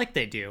 like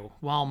they do,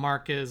 while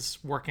Mark is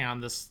working on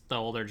the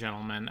older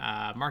gentleman.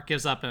 Mark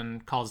gives up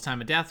and calls a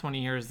time of death when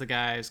he hears the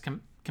guys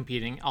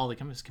competing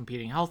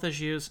health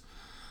issues,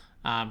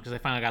 because they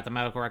finally got the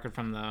medical record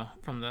from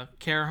the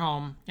care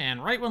home.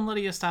 And right when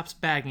Lydia stops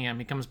bagging him,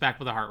 he comes back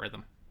with a heart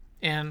rhythm,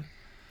 and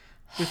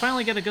we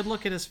finally get a good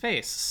look at his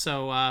face.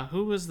 So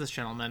who is this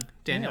gentleman,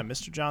 Daniel? Yeah,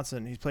 Mr.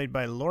 Johnson. He's played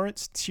by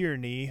Lawrence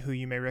Tierney, who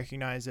you may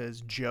recognize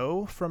as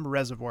Joe from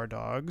Reservoir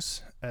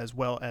Dogs, as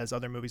well as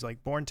other movies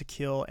like Born to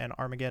Kill and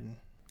Armageddon.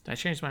 I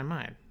changed my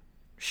mind.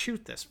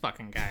 Shoot this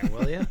fucking guy,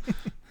 will you?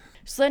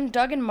 So then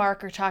Doug and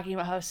Mark are talking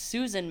about how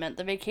Susan meant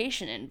the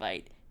vacation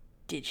invite.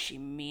 Did she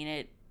mean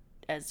it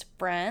as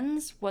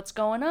friends? What's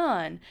going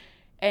on?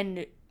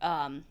 And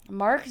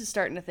Mark is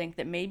starting to think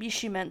that maybe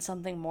she meant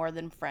something more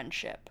than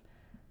friendship.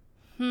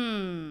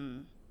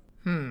 And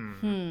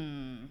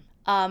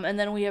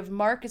then we have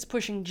Mark is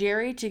pushing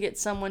Jerry to get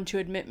someone to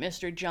admit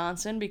Mr.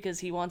 Johnson because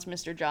he wants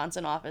Mr.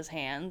 Johnson off his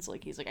hands.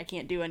 Like, he's like, I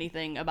can't do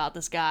anything about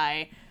this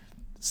guy.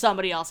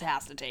 Somebody else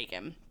has to take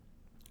him.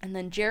 And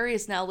then Jerry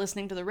is now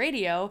listening to the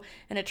radio,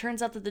 and it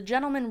turns out that the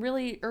gentleman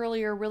really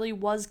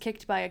was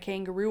kicked by a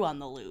kangaroo on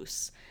the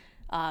loose.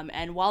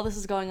 And while this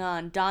is going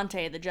on,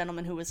 Dante, the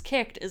gentleman who was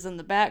kicked, is in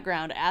the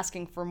background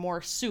asking for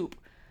more soup.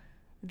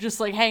 Just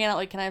like hanging out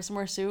like, can I have some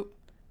more soup?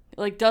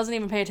 Like, doesn't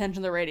even pay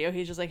attention to the radio.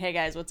 He's just like, hey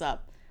guys, what's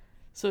up?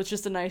 So it's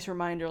just a nice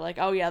reminder, like,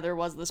 oh yeah, there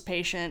was this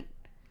patient.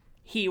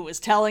 He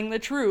was telling the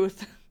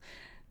truth.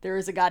 There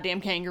is a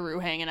goddamn kangaroo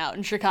hanging out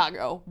in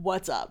Chicago.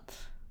 What's up?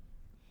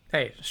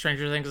 Hey,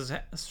 stranger things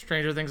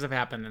have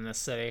happened in this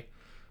city.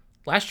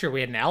 Last year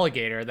we had an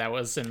alligator that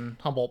was in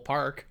Humboldt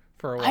Park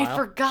for a while. I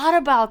forgot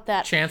about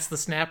that. Chance the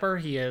Snapper,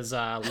 he is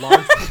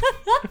large.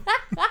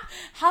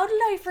 How did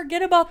I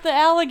forget about the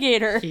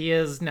alligator? He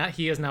is now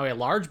a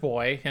large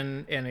boy,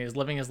 and he's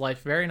living his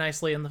life very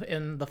nicely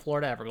in the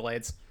Florida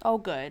Everglades. Oh,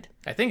 good.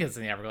 I think it's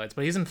in the Everglades,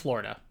 but he's in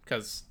Florida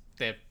because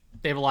they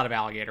have a lot of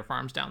alligator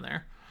farms down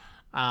there.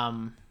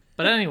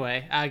 But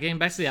anyway, getting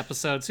back to the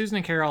episode, Susan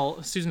and Carol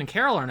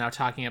are now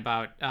talking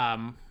about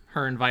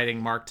her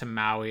inviting Mark to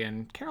Maui,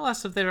 and Carol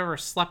asks if they've ever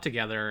slept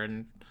together.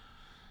 And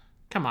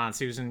come on,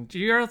 Susan, do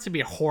you have to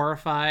be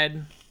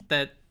horrified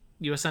that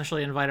you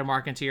essentially invited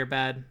Mark into your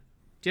bed?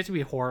 Do you have to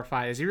be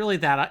horrified? Is he really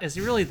that? I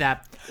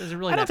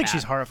don't think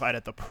she's horrified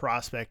at the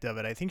prospect of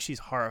it. I think she's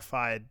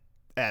horrified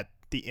at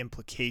the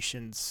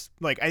implications.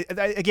 Like,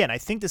 I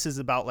think this is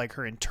about like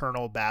her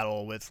internal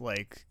battle with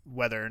like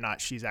whether or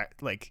not she's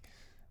like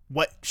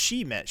what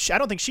she meant. I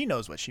don't think she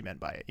knows what she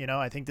meant by it. You know,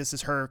 I think this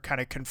is her kind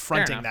of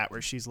confronting that,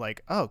 where she's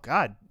like, oh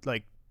God,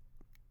 like,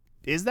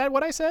 is that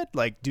what I said?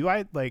 Like, do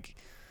I like?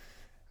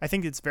 I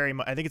think it's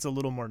a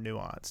little more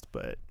nuanced,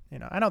 but you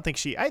know,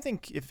 I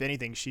think if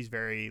anything, she's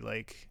very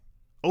like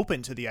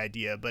open to the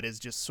idea, but is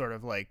just sort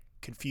of like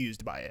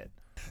confused by it.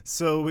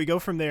 So we go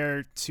from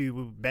there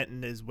to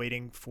Benton is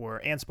waiting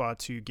for Anspaugh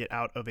to get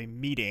out of a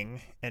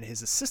meeting, and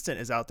his assistant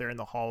is out there in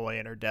the hallway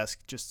in her desk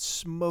just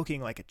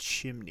smoking like a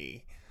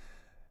chimney,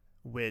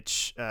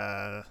 which,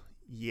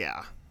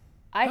 yeah.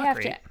 I Not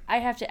great.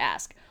 have to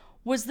ask,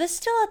 was this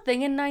still a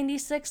thing in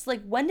 96?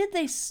 Like, when did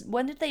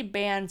they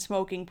ban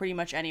smoking pretty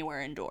much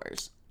anywhere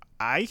indoors?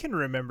 I can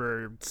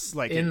remember,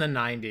 like, in the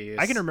 90s.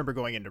 I can remember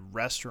going into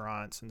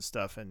restaurants and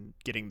stuff and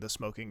getting the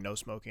smoking, no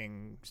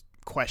smoking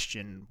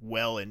question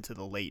well into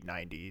the late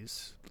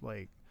 90s.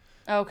 Like,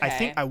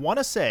 Okay. I want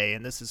to say,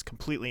 and this is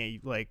completely,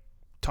 like,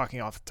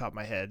 talking off the top of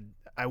my head,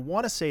 I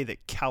want to say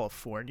that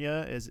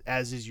California,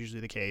 as is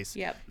usually the case,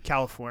 Yep.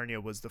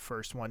 California was the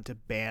first one to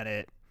ban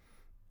it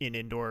in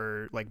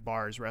indoor, like,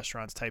 bars,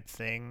 restaurants type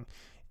thing.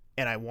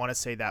 And I want to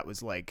say that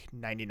was, like,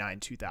 99,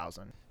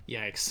 2000.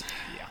 Yikes.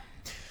 Yeah.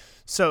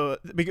 So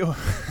we go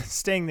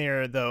staying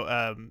there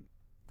though.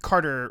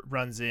 Carter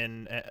runs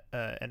in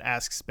and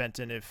asks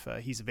Benton if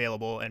he's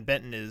available, and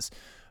Benton is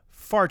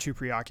far too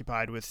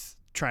preoccupied with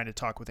trying to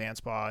talk with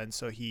Anspaugh, and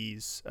so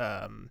he's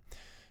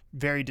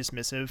very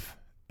dismissive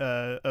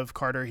of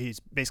Carter.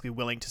 He's basically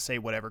willing to say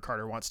whatever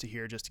Carter wants to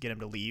hear just to get him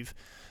to leave.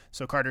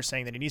 So Carter's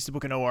saying that he needs to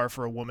book an OR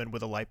for a woman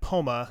with a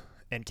lipoma,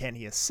 and can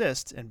he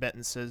assist? And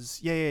Benton says,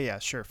 yeah,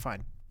 sure,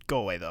 fine. Go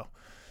away though.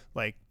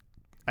 Like,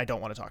 I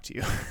don't want to talk to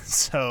you.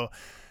 So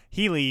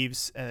he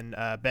leaves, and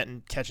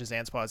Benton catches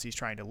Anspaugh as he's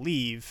trying to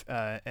leave,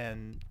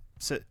 and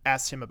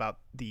asks him about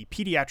the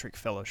pediatric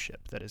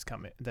fellowship that is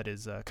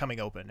coming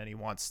open, and he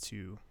wants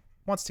to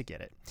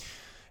get it.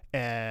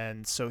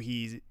 And so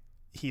he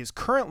is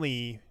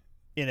currently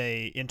in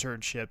a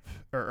internship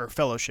or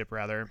fellowship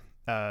rather,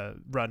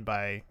 run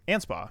by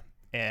Anspaugh,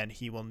 and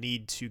he will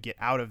need to get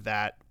out of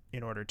that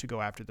in order to go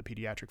after the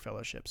pediatric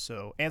fellowship.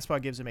 So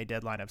Anspaugh gives him a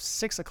deadline of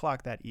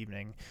 6:00 that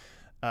evening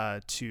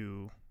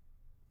to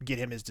get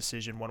him his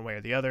decision one way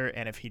or the other,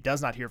 and if he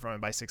does not hear from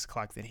him by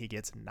 6:00, then he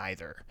gets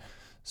neither.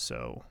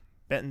 So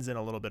Benton's in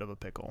a little bit of a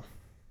pickle,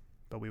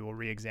 but we will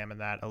re-examine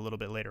that a little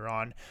bit later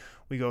on.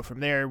 We go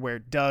from there where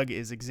Doug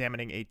is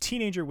examining a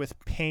teenager with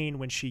pain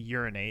when she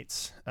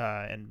urinates,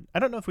 and I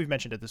don't know if we've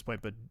mentioned at this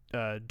point,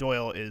 but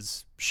Doyle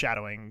is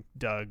shadowing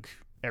Doug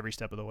every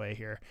step of the way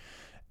here,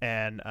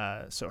 and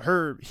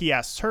so he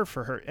asks her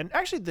for her, and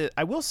actually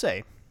I will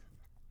say,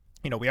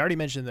 we already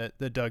mentioned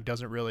that Doug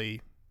doesn't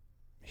really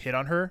hit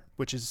on her,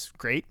 which is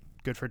great,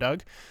 good for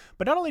Doug.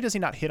 But not only does he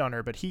not hit on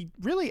her, but he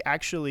really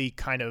actually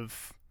kind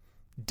of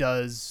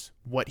does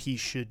what he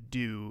should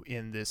do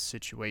in this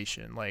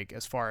situation. Like,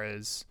 as far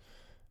as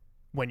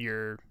when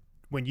you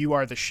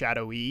are the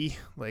shadowee,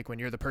 like when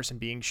you're the person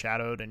being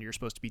shadowed and you're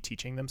supposed to be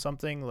teaching them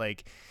something,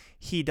 like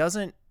he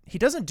doesn't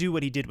do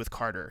what he did with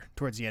Carter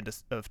towards the end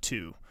of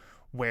 2,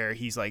 where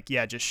he's like,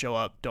 yeah, just show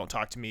up, don't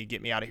talk to me,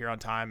 get me out of here on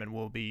time, and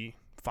we'll be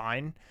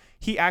fine.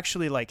 He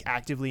actually like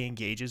actively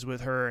engages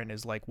with her and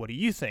is like, what do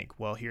you think?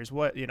 Well, here's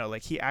what,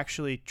 like he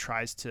actually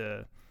tries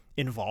to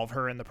involve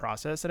her in the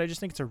process. And I just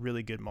think it's a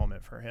really good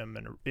moment for him.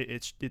 And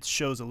it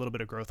shows a little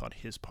bit of growth on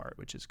his part,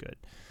 which is good.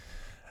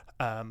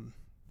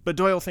 But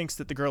Doyle thinks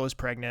that the girl is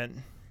pregnant.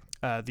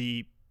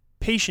 The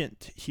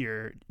patient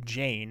here,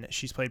 Jane,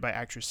 she's played by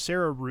actress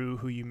Sarah Rue,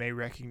 who you may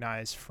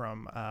recognize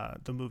from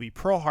the movie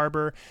Pearl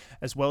Harbor,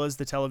 as well as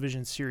the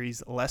television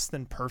series Less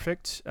Than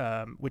Perfect,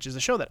 which is a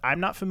show that I'm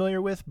not familiar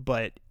with,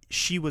 but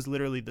she was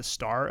literally the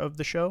star of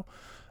the show.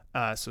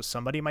 So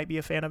somebody might be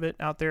a fan of it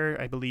out there.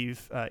 I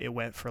believe it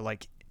went for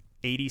like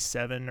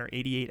 87 or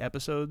 88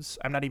 episodes.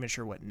 I'm not even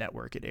sure what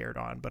network it aired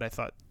on, but I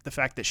thought the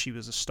fact that she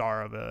was a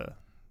star of a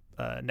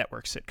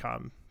network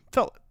sitcom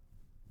felt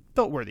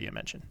worthy of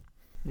mention.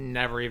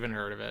 Never even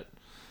heard of it.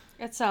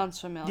 It sounds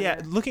familiar.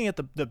 Yeah, looking at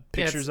the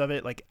pictures of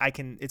it, like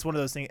it's one of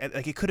those things,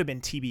 like it could have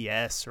been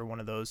TBS or one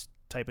of those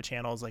type of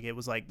channels. Like it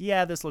was like,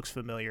 yeah, this looks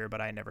familiar,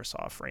 but I never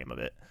saw a frame of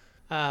it.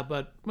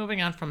 But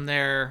moving on from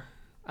there,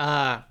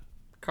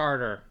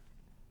 Carter,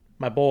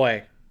 my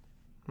boy,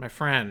 my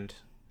friend,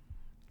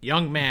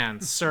 young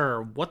man,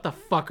 sir, what the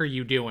fuck are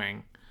you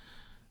doing?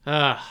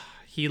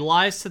 He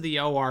lies to the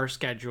OR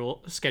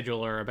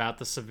scheduler about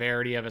the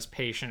severity of his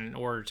patient in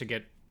order to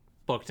get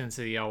booked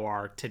into the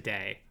OR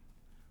today.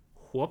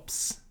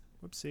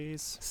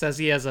 Whoopsies. Says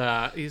he has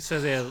a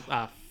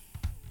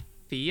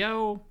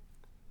pheo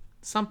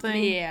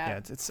something. Yeah,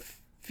 it's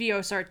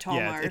pheosarcoma.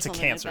 Yeah, it's or a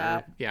something cancer. Like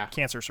that. Yeah,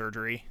 cancer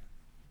surgery.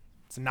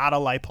 It's not a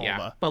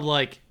lipoma.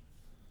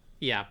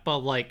 Yeah, but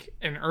like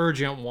an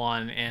urgent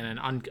one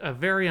and a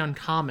very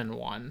uncommon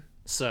one.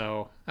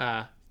 So,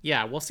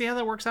 yeah, we'll see how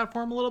that works out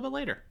for him a little bit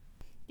later.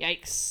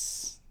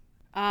 Yikes.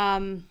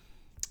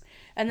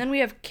 And then we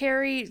have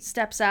Carrie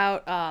steps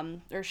out,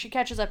 or she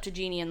catches up to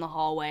Jeannie in the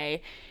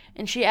hallway,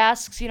 and she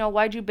asks,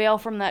 why'd you bail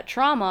from that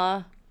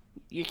trauma?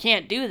 You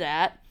can't do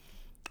that.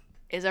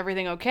 Is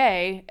everything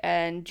okay?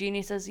 And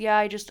Jeannie says,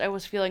 yeah, I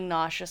was feeling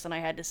nauseous and I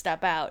had to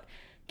step out.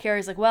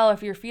 Carrie's like, well,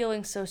 if you're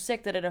feeling so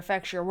sick that it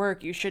affects your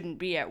work, you shouldn't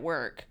be at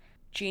work.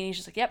 Jeannie's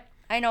just like, yep,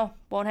 I know,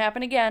 won't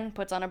happen again,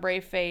 puts on a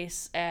brave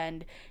face,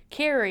 and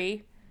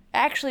Carrie,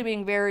 actually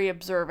being very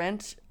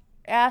observant,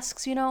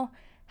 asks,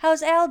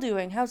 how's Al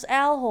doing? How's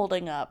Al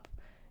holding up?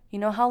 you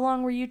know, how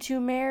long were you two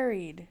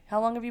married?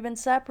 How long have you been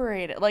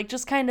separated? Like,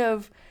 just kind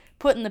of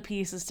putting the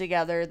pieces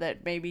together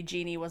that maybe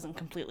Jeannie wasn't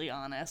completely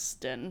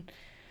honest, and,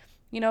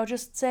 you know,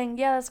 just saying,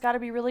 yeah, that's got to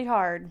be really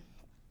hard.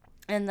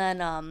 And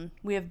then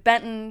we have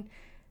Benton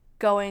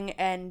going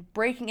and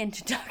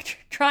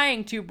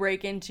trying to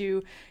break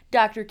into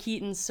Dr.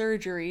 Keaton's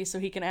surgery so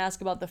he can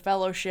ask about the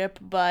fellowship,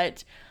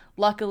 but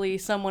luckily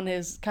someone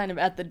is kind of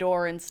at the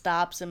door and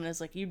stops him and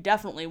is like, you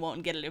definitely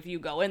won't get it if you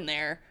go in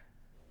there.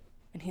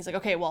 And he's like,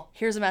 okay, well,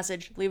 here's a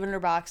message. Leave it in her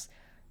box.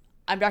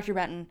 I'm Dr.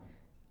 Benton.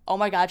 Oh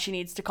my God, she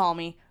needs to call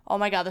me. Oh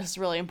my God, this is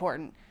really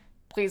important.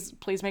 Please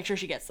make sure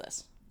she gets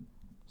this.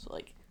 So,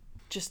 like,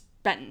 just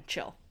Benton,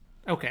 chill.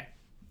 Okay.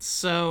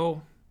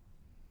 So,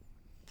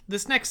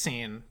 this next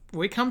scene,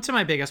 we come to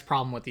my biggest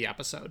problem with the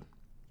episode,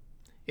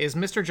 is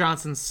Mr.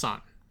 Johnson's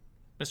son.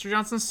 Mr.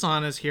 Johnson's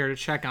son is here to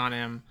check on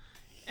him,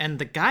 and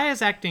the guy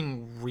is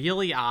acting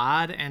really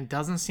odd and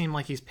doesn't seem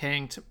like he's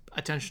paying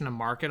attention to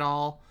Mark at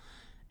all.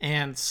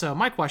 And so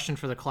my question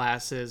for the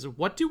class is,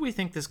 what do we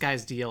think this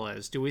guy's deal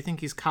is? Do we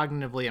think he's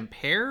cognitively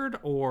impaired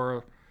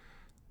or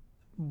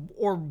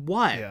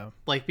what? Yeah.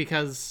 Like,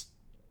 because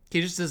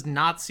he just does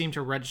not seem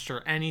to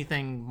register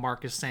anything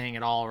Mark is saying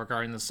at all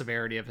regarding the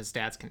severity of his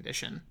dad's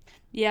condition.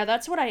 Yeah,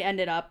 that's what I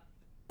ended up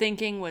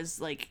thinking was,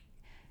 like,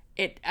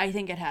 I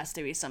think it has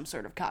to be some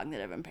sort of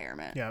cognitive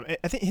impairment. Yeah,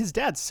 I think his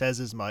dad says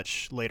as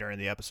much later in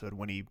the episode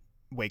when he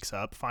wakes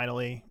up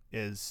finally,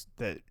 is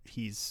that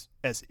he's,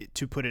 as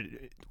to put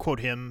it, quote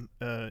him,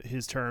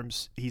 his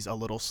terms, he's a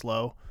little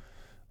slow.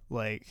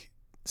 Like,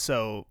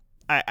 so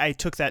I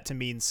took that to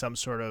mean some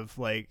sort of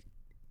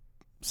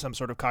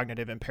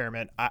cognitive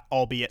impairment,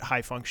 albeit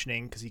high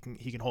functioning, because he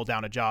can hold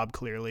down a job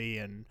clearly,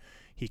 and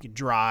he can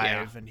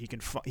drive, and he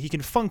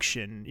can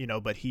function, you know,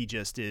 but he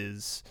just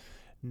is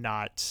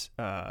not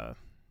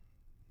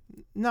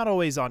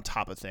always on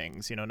top of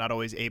things, you know, not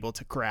always able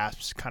to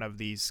grasp kind of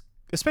these,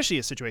 especially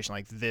a situation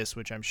like this,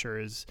 which I'm sure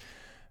is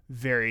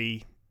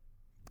very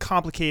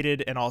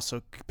complicated and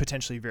also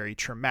potentially very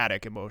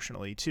traumatic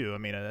emotionally too. I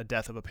mean, a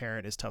death of a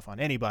parent is tough on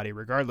anybody,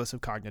 regardless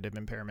of cognitive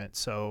impairment.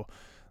 So,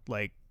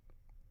 like,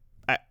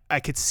 I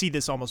could see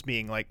this almost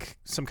being like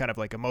some kind of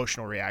like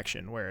emotional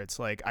reaction where it's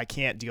like, I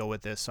can't deal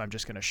with this, so I'm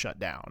just going to shut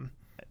down.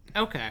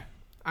 Okay.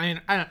 I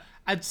mean,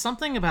 it's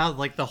something about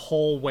like the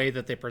whole way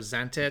that they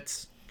present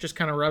it just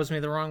kind of rubs me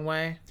the wrong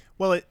way.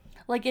 Well,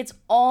 it's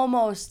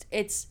almost,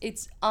 it's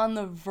on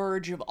the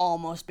verge of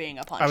almost being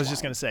a punchline. I was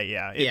just going to say,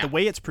 the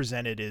way it's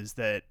presented is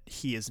that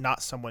he is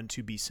not someone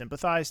to be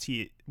sympathized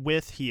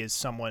with. He is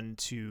someone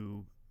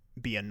to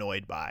be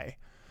annoyed by.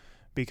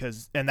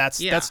 Because, and that's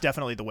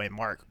definitely the way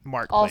Mark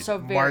also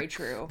plays it. Very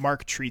true.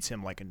 Mark treats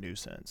him like a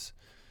nuisance.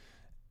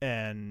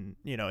 And,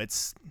 you know,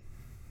 it's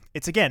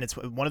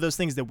one of those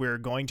things that we're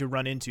going to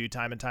run into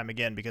time and time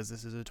again, because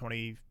this is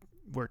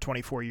we're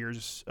 24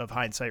 years of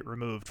hindsight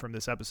removed from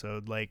this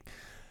episode. Like,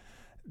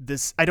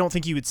 this, I don't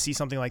think you would see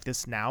something like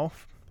this now.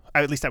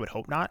 At least I would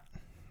hope not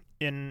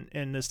in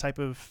this type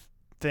of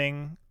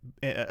thing,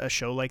 a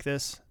show like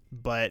this.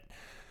 But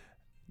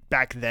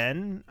back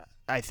then,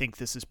 I think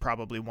this is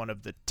probably one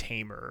of the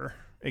tamer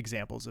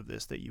examples of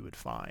this that you would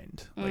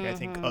find. Like, I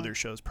think other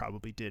shows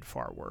probably did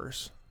far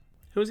worse.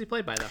 Who is he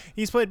played by, though?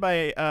 He's played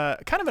by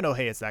kind of an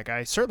hey, it's that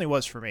guy. Certainly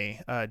was for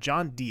me.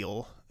 John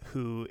Deal,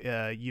 who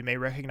you may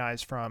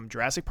recognize from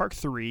Jurassic Park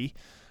 3,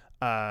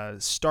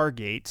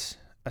 Stargate,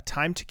 A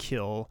Time to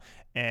Kill,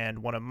 and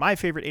one of my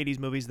favorite 80s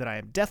movies that I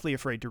am deathly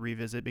afraid to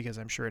revisit because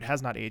I'm sure it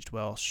has not aged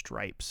well,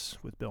 Stripes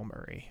with Bill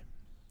Murray.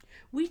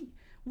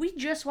 We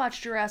just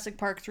watched Jurassic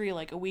Park 3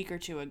 like a week or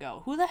two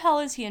ago. Who the hell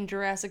is he in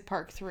Jurassic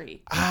Park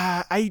 3?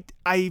 I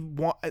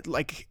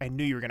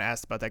knew you were going to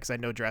ask about that because I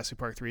know Jurassic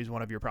Park 3 is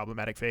one of your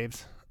problematic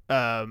faves.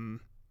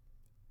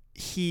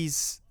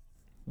 He's...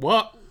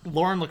 What?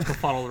 Lauren looks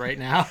befuddled right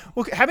now.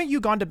 Well, haven't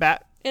you gone to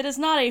bat? It is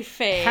not a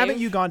fave. Haven't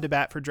you gone to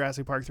bat for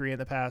Jurassic Park 3 in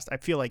the past? I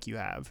feel like you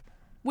have.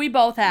 We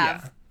both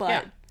have,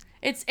 but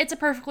it's a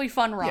perfectly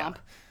fun romp.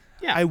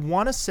 Yeah. I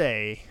want to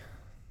say,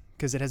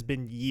 because it has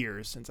been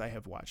years since I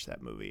have watched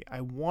that movie,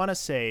 I want to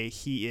say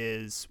he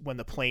is, when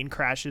the plane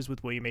crashes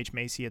with William H.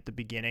 Macy at the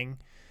beginning,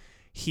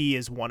 he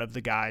is one of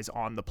the guys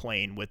on the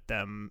plane with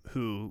them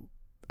who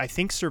I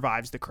think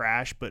survives the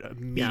crash, but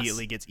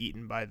immediately gets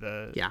eaten by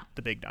the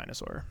big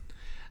dinosaur.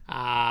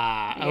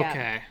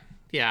 Okay.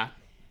 Yeah.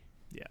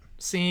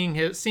 Seeing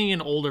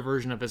an older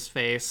version of his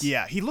face.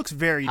 Yeah, he looks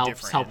very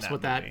different. Helps in that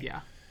with movie. that. Yeah.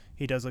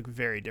 He does look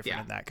very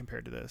different in that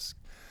compared to this.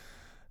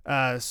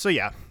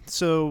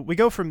 So we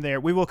go from there.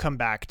 We will come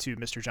back to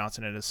Mr.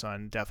 Johnson and his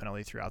son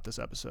definitely throughout this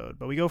episode,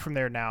 but we go from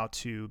there now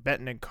to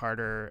Benton and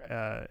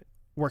Carter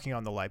working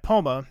on the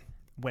lipoma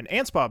when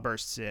Anspaugh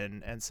bursts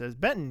in and says,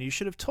 Benton, you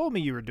should have told me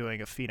you were doing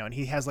a pheno. And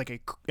he has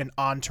like an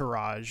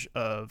entourage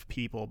of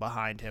people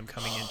behind him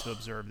coming in to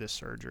observe this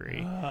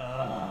surgery.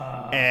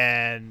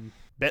 And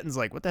Benton's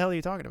like, what the hell are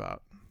you talking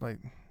about? Like,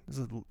 it's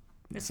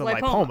a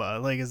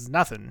lipoma. Like, it's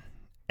nothing.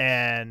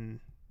 And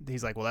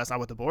he's like, well, that's not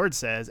what the board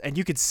says. And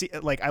you could see,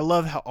 like, I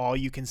love how all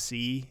you can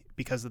see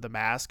because of the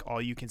mask, all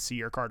you can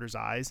see are Carter's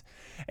eyes,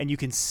 and you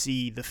can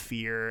see the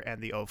fear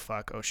and the oh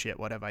fuck, oh shit,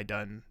 what have I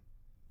done?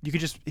 You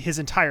could just, his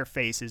entire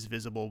face is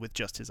visible with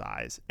just his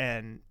eyes,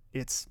 and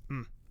it's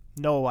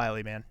Noah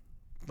Wyle, man.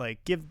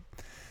 Like,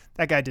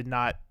 that guy did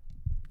not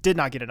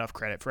get enough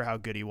credit for how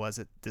good he was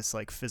at this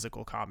like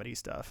physical comedy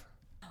stuff.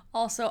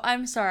 Also,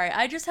 I'm sorry,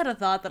 I just had a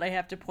thought that I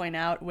have to point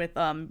out with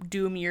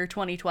Doom Year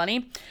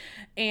 2020.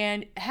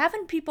 And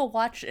haven't people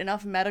watched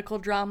enough medical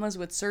dramas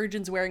with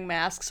surgeons wearing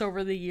masks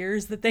over the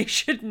years that they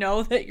should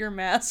know that your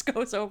mask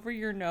goes over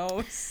your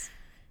nose?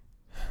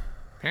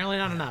 Apparently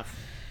not enough.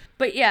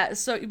 But yeah,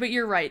 but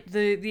you're right.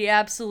 The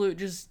absolute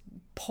just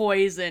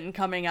poison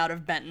coming out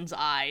of Benton's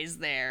eyes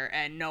there,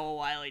 and Noah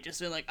Wyle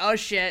just being like, oh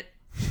shit.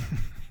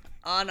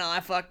 Oh no, I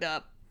fucked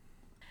up.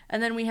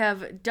 And then we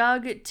have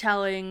Doug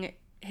telling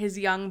his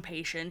young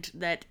patient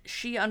that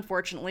she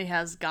unfortunately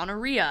has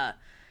gonorrhea,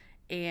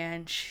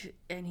 and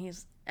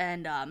he's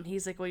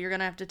like, well, you're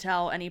gonna have to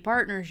tell any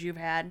partners you've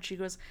had. And she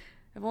goes,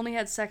 I've only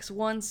had sex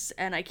once,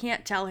 and I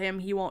can't tell him.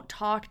 He won't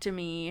talk to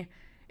me.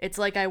 It's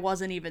like I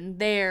wasn't even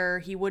there.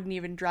 He wouldn't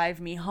even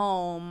drive me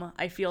home.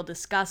 I feel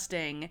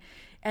disgusting.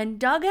 And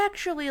Doug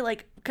actually,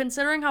 like,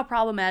 considering how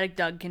problematic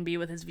Doug can be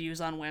with his views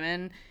on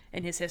women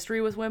and his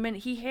history with women,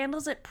 he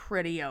handles it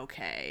pretty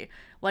okay.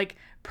 Like,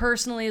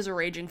 personally, as a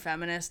raging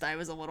feminist, I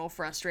was a little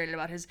frustrated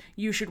about his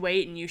you should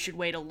wait and you should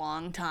wait a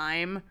long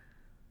time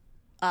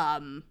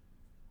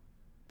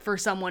for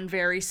someone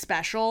very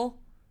special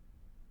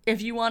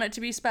if you want it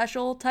to be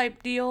special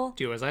type deal.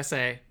 Do as I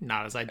say,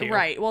 not as I do.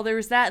 Right. Well, there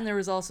was that, and there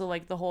was also,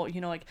 like, the whole,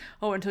 like,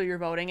 oh, until your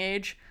voting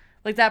age.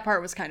 Like, that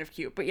part was kind of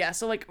cute. But yeah,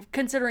 so, like,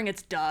 considering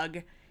it's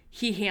Doug,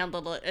 he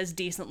handled it as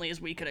decently as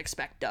we could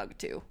expect Doug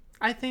to.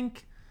 I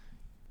think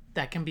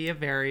that can be a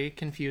very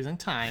confusing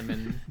time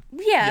in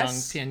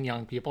yes.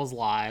 young people's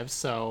lives.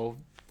 So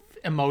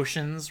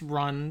emotions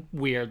run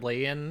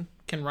weirdly and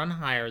can run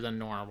higher than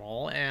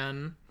normal.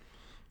 And,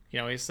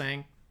 he's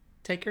saying,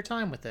 take your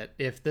time with it.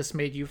 If this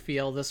made you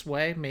feel this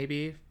way,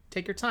 maybe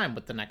take your time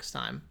with the next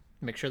time.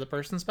 Make sure the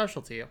person's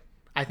special to you.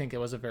 I think it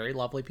was a very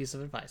lovely piece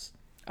of advice.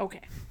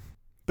 Okay.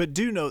 But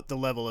do note the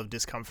level of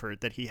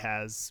discomfort that he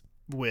has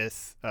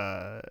with,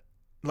 the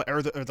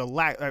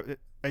lack.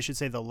 I should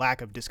say the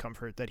lack of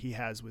discomfort that he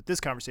has with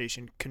this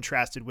conversation,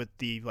 contrasted with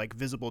the like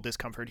visible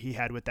discomfort he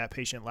had with that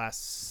patient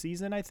last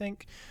season, I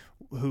think,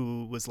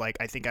 who was like,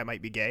 I think I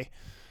might be gay.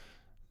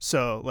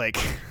 So like,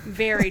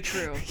 very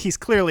true. He's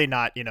clearly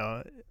not.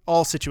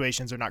 All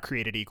situations are not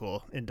created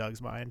equal in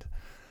Doug's mind.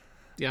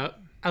 Yeah,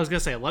 I was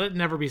gonna say, let it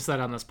never be said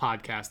on this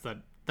podcast that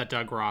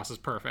Doug Ross is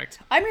perfect.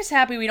 I'm just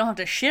happy we don't have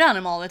to shit on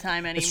him all the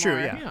time anymore. It's true,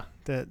 yeah.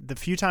 The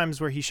few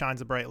times where he shines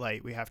a bright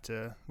light, we have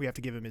to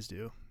give him his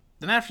due.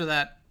 Then after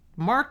that,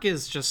 Mark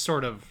is just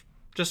sort of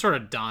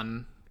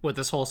done with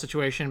this whole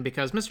situation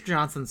because Mr.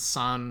 Johnson's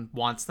son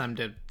wants them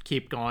to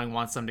keep going,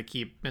 wants them to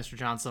keep Mr.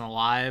 Johnson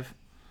alive,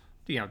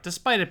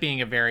 despite it being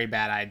a very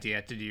bad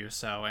idea to do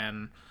so.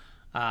 And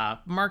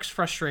Mark's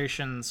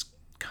frustrations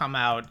come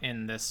out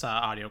in this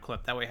audio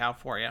clip that we have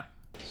for you.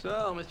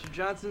 So, Mr.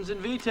 Johnson's in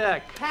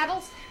VTech.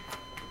 Paddles?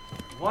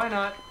 Why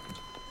not?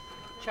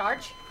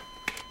 Charge?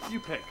 You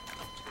pick.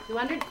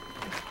 200?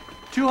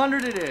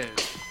 200 it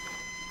is.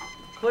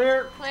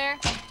 Clear. Clear.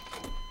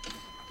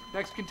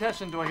 Next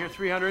contestant, do I hear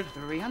 300?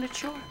 300,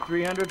 sure.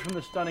 300 from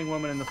the stunning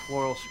woman in the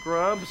floral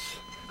scrubs.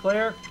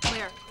 Clear.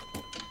 Clear.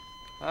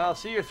 I'll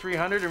see your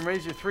 300 and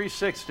raise your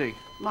 360.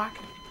 Mark.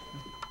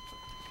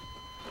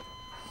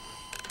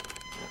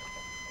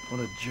 What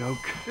a joke.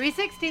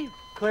 360.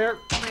 Clear.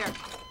 Clear.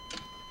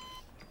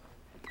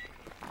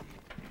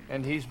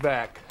 And he's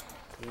back.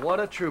 What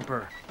a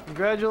trooper.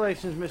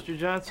 Congratulations, Mr.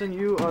 Johnson.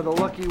 You are the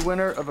lucky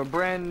winner of a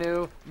brand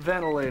new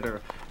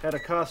ventilator at a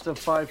cost of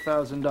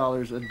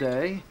 $5,000 a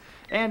day.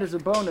 And as a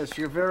bonus,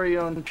 your very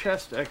own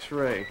chest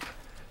x-ray.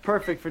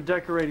 Perfect for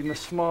decorating the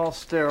small,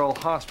 sterile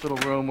hospital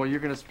room where you're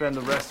going to spend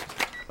the rest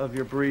of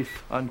your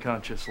brief,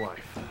 unconscious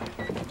life.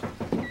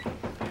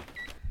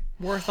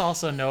 Worth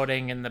also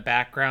noting in the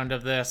background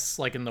of this,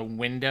 like in the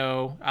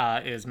window,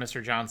 is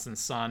Mr.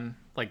 Johnson's son.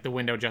 Like the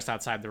window just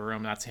outside the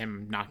room, that's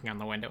him knocking on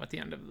the window at the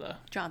end of the...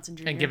 Johnson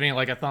Jr. And giving it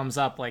like a thumbs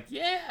up, like,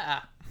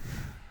 yeah!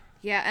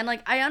 Yeah, and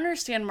like, I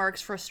understand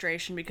Mark's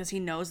frustration because he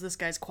knows this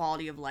guy's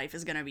quality of life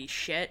is gonna be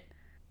shit.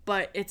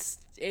 But it's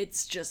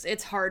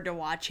hard to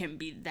watch him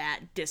be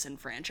that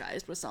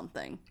disenfranchised with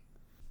something.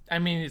 I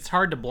mean, it's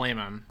hard to blame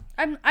him.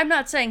 I'm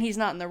not saying he's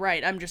not in the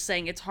right. I'm just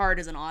saying it's hard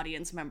as an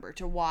audience member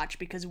to watch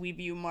because we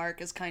view Mark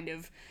as kind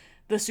of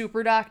the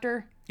super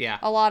doctor. Yeah.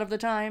 A lot of the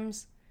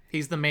times.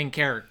 He's the main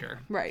character.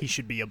 Right. He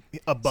should be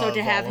above. So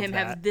to have all him of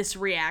that. have this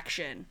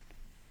reaction.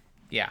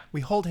 Yeah. We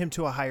hold him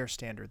to a higher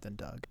standard than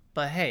Doug.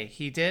 But hey,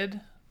 he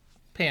did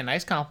pay a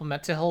nice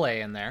compliment to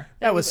Halle in there.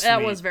 That was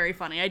very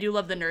funny. I do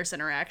love the nurse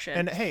interaction.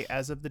 And hey,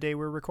 as of the day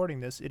we're recording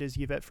this, it is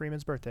Yvette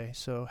Freeman's birthday.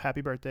 So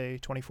happy birthday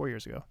 24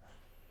 years ago.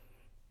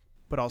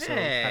 But also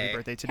happy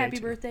birthday today. Happy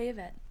birthday,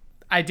 Yvette.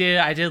 I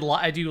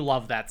do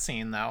love that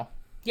scene though.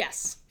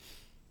 Yes.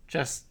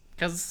 Just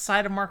because it's a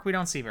side of Mark we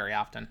don't see very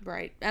often.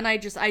 Right. And I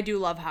do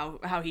love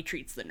how he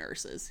treats the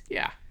nurses.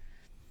 Yeah.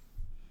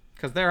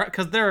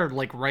 Because they're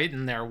like right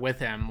in there with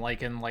him,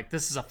 like, and like,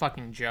 this is a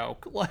fucking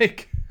joke.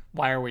 Like,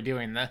 why are we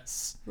doing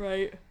this?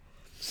 Right.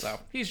 So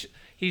he's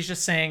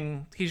just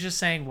saying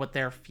what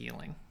they're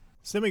feeling.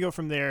 So then we go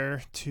from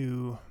there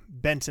to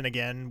Benton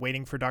again,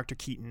 waiting for Dr.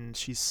 Keaton.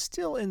 She's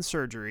still in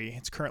surgery.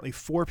 It's currently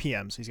 4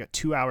 p.m., so he's got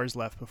 2 hours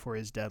left before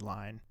his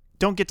deadline.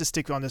 Don't get to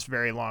stick on this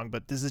very long,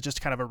 but this is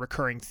just kind of a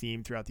recurring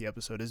theme throughout the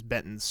episode, is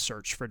Benton's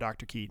search for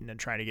Dr. Keaton and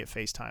trying to get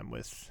FaceTime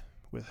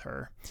with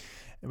her.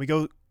 And we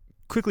go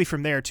quickly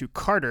from there to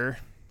Carter,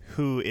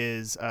 who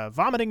is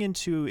vomiting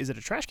into, is it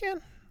a trash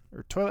can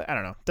or toilet? I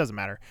don't know. Doesn't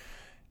matter.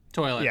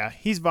 Toilet. Yeah,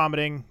 he's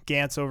vomiting.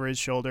 Gantz over his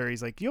shoulder.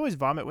 He's like, "You always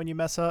vomit when you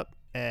mess up?"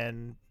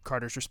 And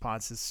Carter's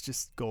response is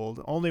just gold.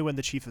 "Only when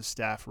the chief of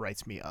staff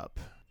writes me up."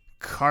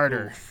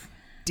 Carter,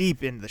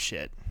 deep into the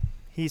shit.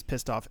 He's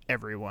pissed off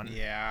everyone.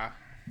 Yeah.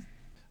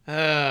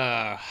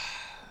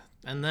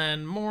 And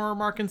then more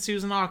Mark and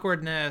Susan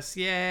awkwardness.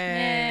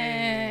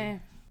 Yay.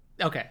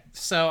 Okay,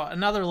 so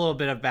another little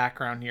bit of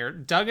background here.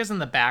 Doug is in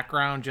the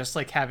background just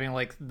like having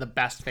like the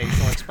best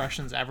facial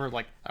expressions ever,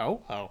 like,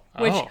 oh.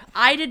 Which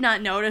I did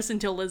not notice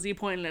until Lizzie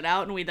pointed it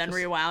out, and we then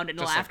rewound and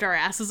laughed our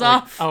asses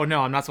like, off. Oh no,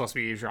 I'm not supposed to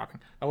be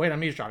eavesdropping. Oh wait,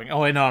 I'm eavesdropping. Oh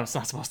wait, no, I'm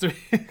not supposed to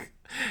be.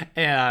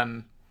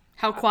 And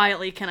how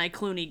quietly can I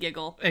Clooney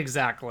giggle?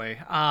 Exactly.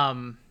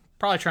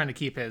 Probably trying to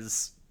keep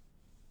his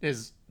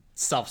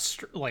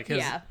self, like,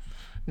 his,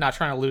 not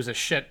trying to lose his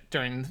shit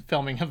during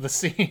filming of the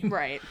scene.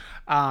 Right.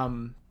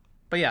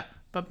 But yeah,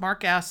 but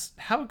Mark asks,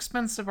 how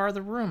expensive are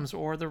the rooms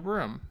or the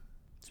room?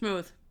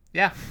 Smooth.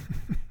 Yeah.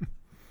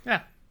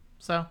 Yeah.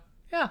 So,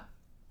 yeah.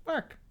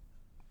 Mark,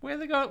 way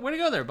to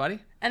go there, buddy.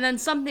 And then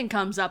something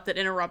comes up that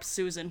interrupts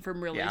Susan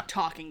from really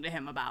talking to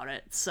him about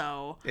it,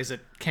 so... Is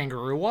it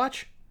Kangaroo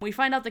Watch? We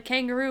find out the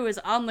kangaroo is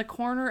on the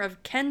corner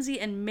of Kenzie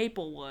and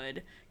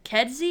Maplewood.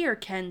 Kedzie or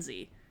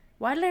Kenzie?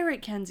 Why did I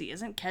write Kenzie?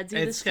 Isn't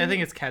Kedzie the street? I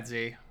think it's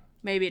Kedzie.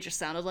 Maybe it just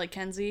sounded like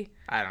Kenzie.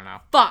 I don't know.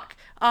 Fuck.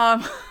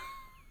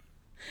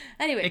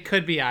 Anyway. It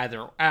could be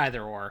either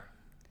or.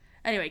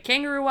 Anyway,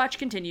 Kangaroo Watch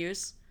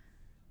continues.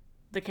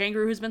 The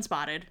kangaroo has been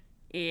spotted,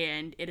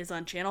 and it is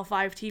on Channel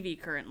 5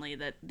 TV currently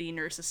that the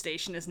nurse's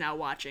station is now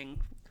watching.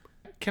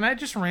 Can I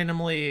just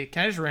randomly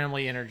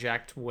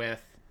interject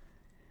with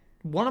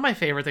one of my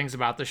favorite things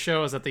about the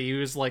show is that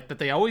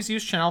they always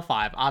use Channel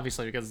 5,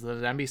 obviously because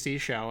it's an NBC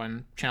show,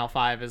 and Channel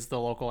 5 is the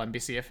local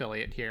NBC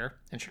affiliate here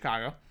in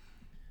Chicago.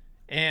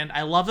 And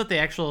I love that they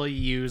actually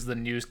use the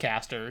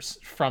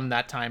newscasters from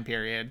that time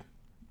period.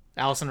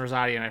 Allison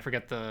Rosati, and I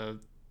forget the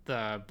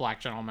black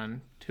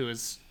gentleman who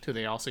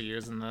they also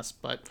use in this,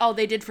 but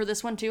they did for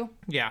this one too.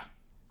 Yeah,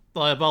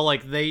 but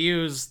like they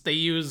use the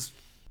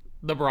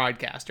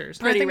broadcasters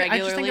pretty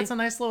regularly. I just think it's a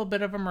nice little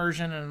bit of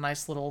immersion and a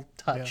nice little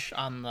touch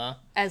on the.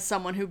 As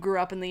someone who grew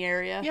up in the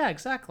area. Yeah,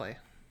 exactly.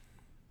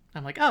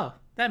 I'm like, oh,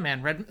 that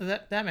man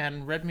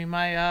read me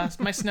my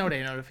my snow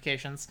day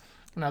notifications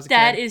when I was a kid.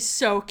 That is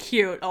so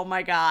cute. Oh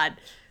my god.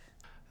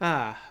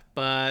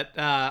 But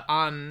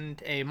on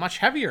a much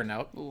heavier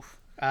note,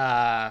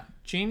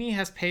 Jeannie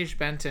has paged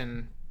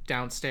Benton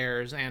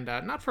downstairs, and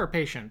not for a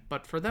patient,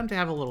 but for them to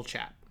have a little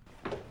chat.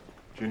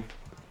 Jeannie,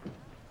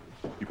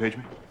 you paged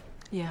me?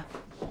 Yeah.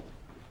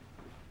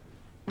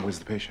 Where's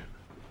the patient?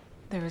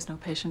 There is no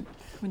patient.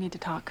 We need to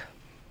talk.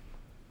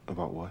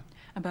 About what?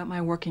 About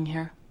my working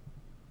here.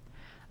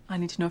 I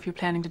need to know if you're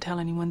planning to tell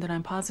anyone that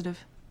I'm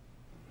positive.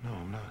 No,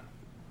 I'm not.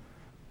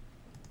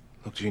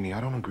 Look, Jeannie,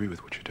 I don't agree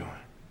with what you're doing.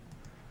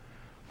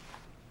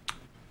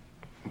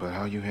 But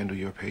how you handle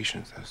your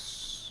patients,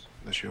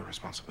 that's your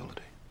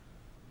responsibility.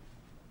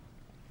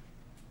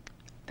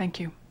 Thank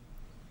you.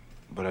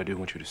 But I do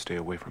want you to stay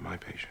away from my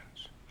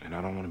patients. And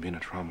I don't want to be in a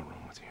trauma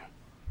room with you.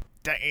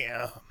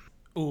 Damn.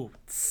 Ooh.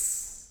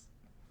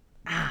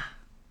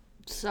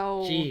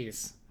 So...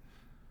 Jeez.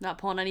 Not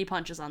pulling any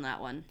punches on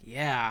that one.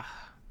 Yeah.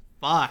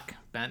 Fuck,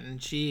 Benton,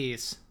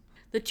 jeez.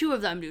 The two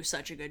of them do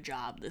such a good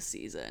job this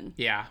season.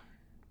 Yeah.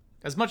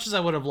 As much as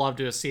I would have loved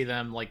to see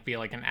them like be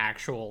like an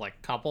actual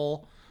like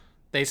couple,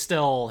 they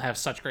still have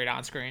such great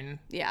on-screen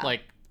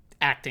like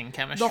acting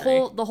chemistry.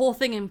 The whole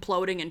thing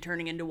imploding and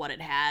turning into what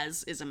it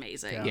has is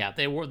amazing. Yeah,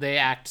 they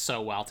act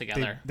so well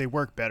together. They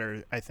work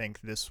better, I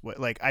think, this way.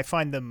 Like I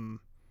find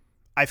them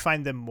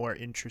more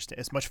interesting.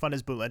 As much fun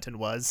as Boulenton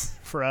was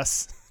for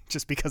us,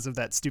 just because of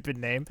that stupid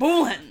name.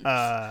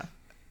 Boulenton.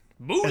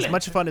 As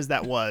much fun as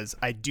that was,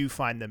 I do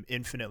find them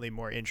infinitely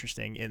more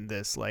interesting in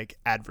this like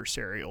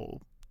adversarial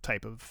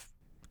type of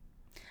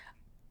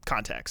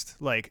context.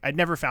 Like I'd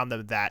never found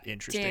them that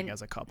interesting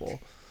as a couple.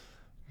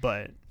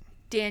 But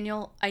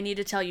Daniel, I need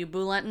to tell you,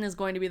 Boulenton is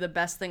going to be the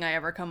best thing I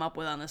ever come up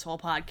with on this whole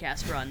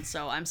podcast run,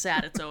 so I'm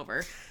sad it's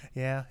over.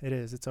 Yeah, it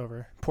is. It's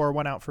over. Pour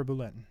one out for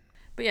Boulenton.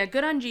 But yeah,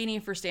 good on Jeannie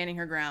for standing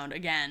her ground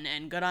again,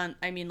 and good on,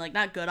 I mean, like,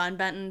 not good on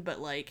Benton, but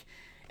like,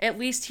 at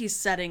least he's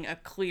setting a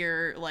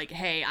clear, like,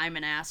 hey, I'm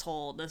an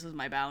asshole, this is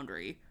my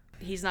boundary.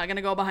 He's not going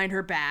to go behind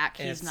her back.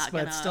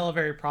 But it's still a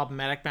very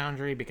problematic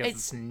boundary because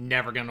it's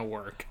never going to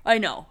work. I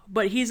know,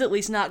 but he's at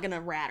least not going to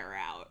rat her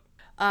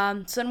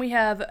out. So then we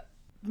have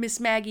Miss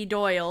Maggie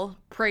Doyle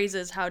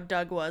praises how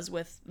Doug was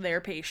with their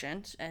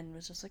patient and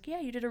was just like, yeah,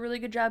 you did a really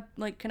good job,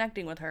 like,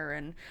 connecting with her,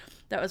 and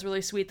that was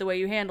really sweet the way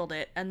you handled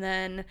it. And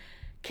then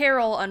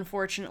Carol,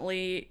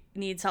 unfortunately,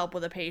 needs help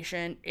with a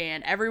patient,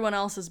 and everyone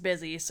else is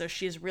busy, so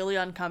she's really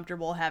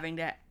uncomfortable having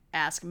to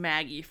ask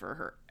Maggie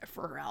for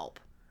her help.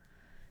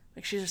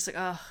 Like, she's just like,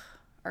 ugh,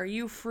 are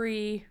you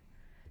free?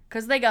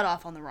 Because they got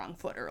off on the wrong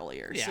foot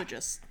earlier, so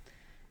just,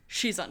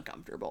 she's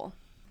uncomfortable.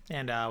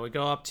 And we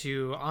go up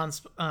to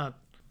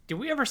did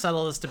we ever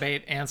settle this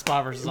debate,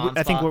 Anspa versus Anspa?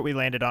 I think what we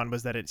landed on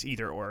was that it's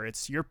either or.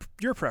 It's your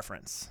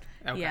preference.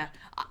 Okay. Yeah.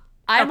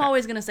 I'm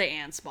always going to say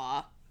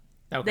Anspa.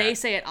 Okay. They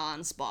say it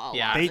Anspa a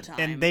lot of the time.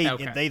 And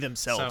they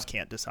themselves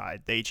can't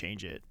decide. They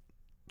change it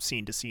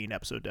scene to scene,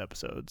 episode to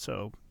episode.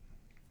 So,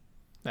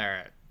 all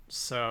right.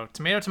 So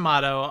tomato,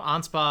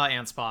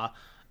 Anspa.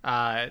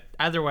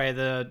 Either way,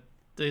 the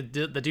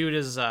dude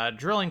is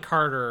drilling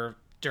Carter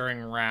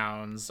during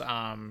rounds.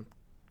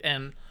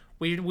 And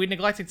we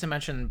neglected to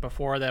mention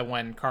before that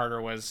when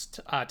Carter was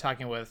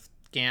talking with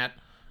Gant,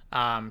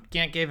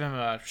 Gant gave him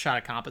a shot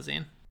of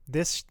Compazine.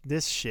 This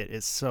shit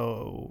is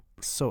so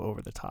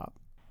over the top.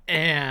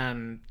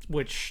 And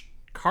which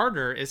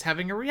Carter is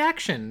having a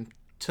reaction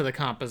to the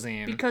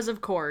Compazine. Because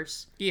of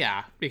course.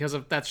 Yeah, because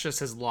that's just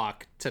his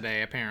luck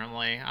today,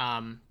 apparently.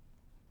 Kind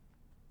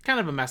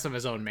of a mess of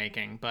his own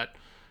making, but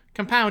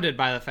compounded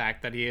by the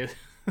fact that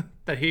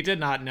he did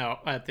not know,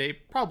 they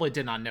probably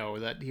did not know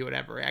that he would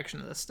have a reaction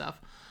to this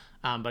stuff.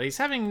 But he's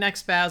having neck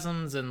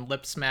spasms and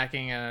lip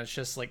smacking, and it's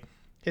just like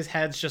his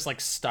head's just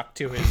like stuck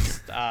to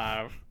his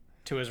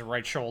to his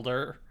right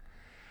shoulder,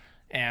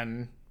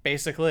 and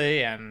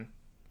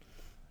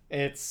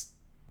it's.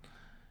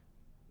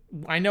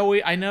 I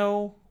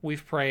know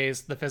we've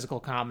praised the physical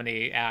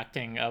comedy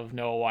acting of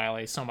Noah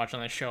Wyle so much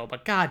on the show,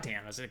 but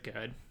goddamn, is it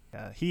good?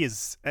 He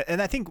is,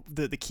 and I think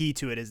the key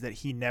to it is that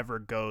he never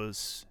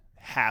goes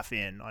half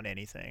in on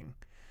anything.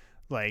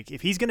 Like,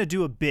 if he's gonna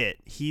do a bit,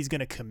 he's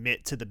gonna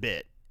commit to the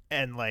bit,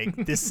 and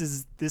like this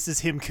is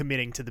him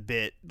committing to the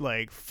bit,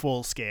 like,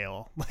 full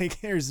scale. Like,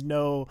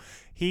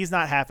 he's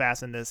not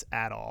half-assing this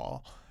at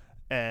all.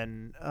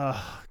 And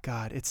oh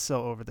god, it's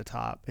so over the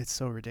top, it's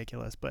so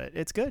ridiculous, but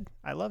it's good.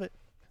 I love it.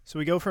 So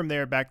we go from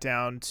there back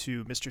down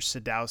to Mr.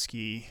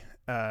 Sadowski.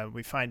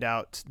 We find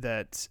out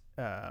that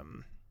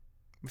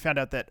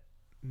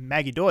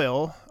Maggie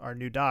Doyle, our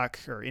new doc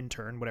or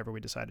intern, whatever we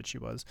decided she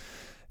was,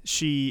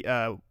 she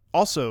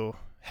also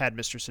had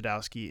Mr.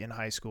 Sadowski in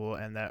high school,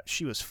 and that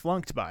she was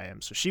flunked by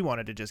him. So she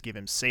wanted to just give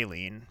him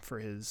saline for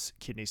his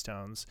kidney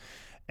stones.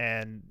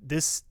 And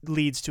this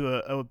leads to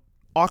a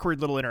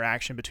awkward little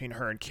interaction between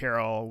her and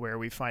Carol, where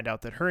we find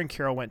out that her and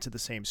Carol went to the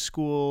same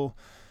school,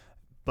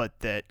 but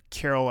that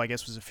Carol, I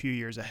guess, was a few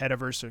years ahead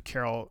of her. So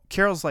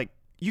Carol's like,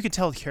 you could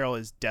tell Carol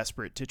is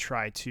desperate to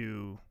try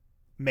to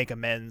make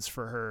amends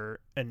for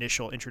her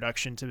initial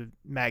introduction to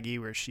Maggie,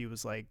 where she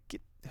was like,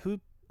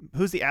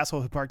 who's the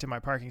asshole who parked in my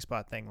parking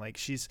spot thing? Like,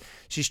 she's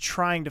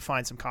trying to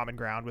find some common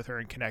ground with her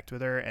and connect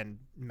with her, and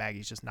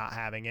Maggie's just not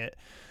having it.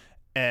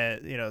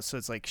 And so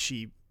it's like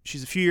she's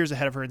a few years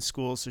ahead of her in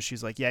school, so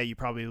she's like, yeah, you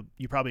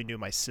probably knew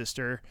my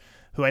sister,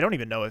 who I don't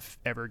even know if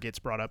ever gets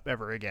brought up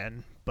ever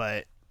again,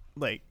 but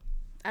like,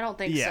 I don't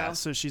think so.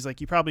 So she's like,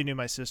 you probably knew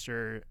my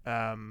sister,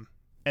 and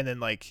then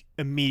like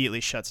immediately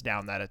shuts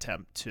down that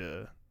attempt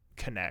to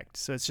connect.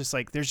 So it's just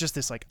like there's just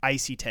this like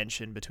icy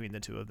tension between the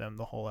two of them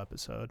the whole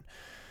episode.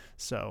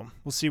 So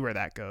we'll see where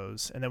that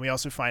goes. And then we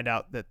also find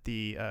out that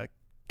the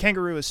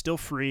kangaroo is still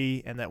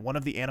free, and that one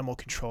of the animal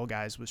control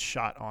guys was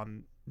shot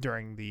on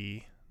during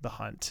the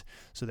hunt.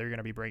 So they're going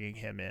to be bringing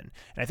him in.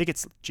 And I think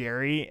it's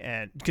Jerry,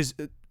 and because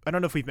I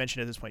don't know if we've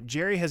mentioned at this point,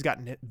 Jerry has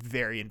gotten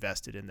very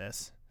invested in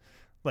this.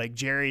 Like,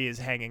 Jerry is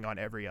hanging on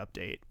every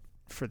update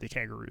for the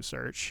kangaroo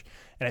search.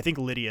 And I think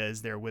Lydia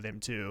is there with him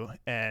too.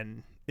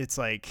 And it's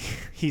like,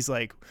 he's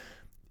like,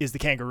 is the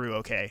kangaroo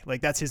okay?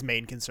 Like, that's his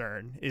main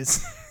concern.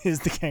 Is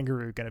the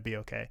kangaroo going to be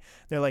okay?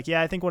 They're like,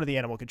 yeah, I think one of the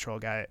animal control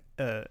guys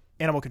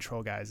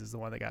is the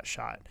one that got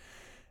shot.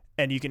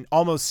 And you can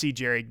almost see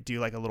Jerry do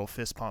like a little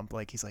fist pump.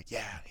 Like, he's like,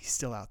 yeah, he's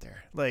still out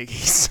there. Like,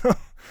 it's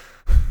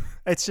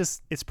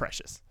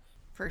precious.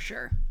 For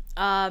sure.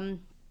 And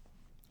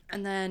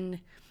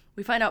then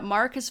we find out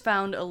Mark has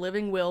found a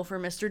living will for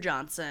Mr.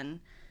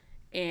 Johnson,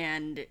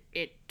 and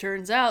it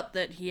turns out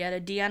that he had a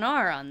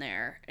DNR on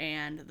there,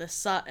 and the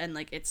son, and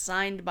like it's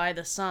signed by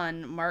the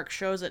son. Mark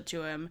shows it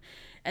to him,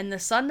 and the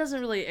son doesn't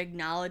really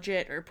acknowledge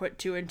it or put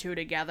two and two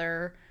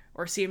together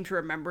or seem to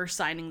remember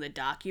signing the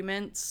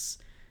documents,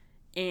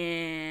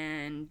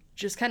 and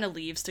just kind of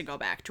leaves to go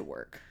back to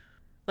work.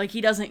 Like, he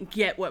doesn't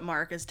get what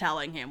Mark is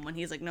telling him when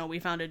he's like, no, we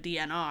found a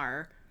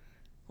DNR.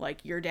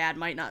 Like, your dad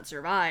might not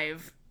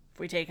survive if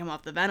we take him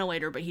off the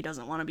ventilator, but he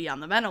doesn't want to be on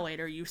the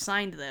ventilator. You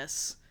signed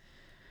this.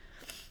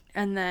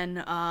 And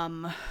then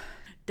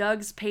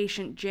Doug's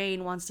patient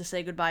Jane wants to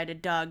say goodbye to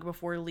Doug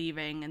before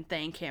leaving and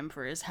thank him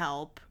for his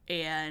help.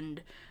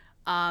 And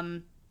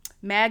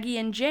Maggie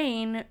and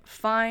Jane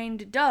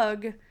find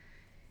Doug.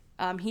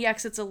 He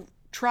exits a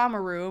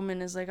trauma room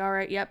and is like, all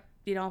right, yep,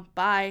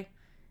 bye.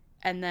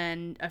 And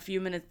then a few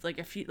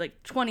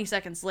 20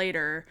 seconds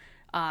later,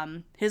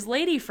 his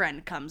lady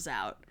friend comes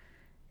out.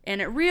 And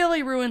it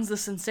really ruins the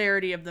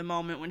sincerity of the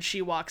moment when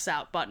she walks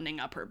out buttoning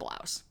up her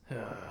blouse.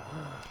 God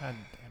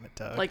damn it,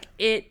 Doug. Like,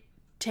 it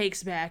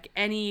takes back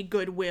any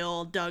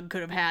goodwill Doug could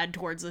have had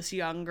towards this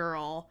young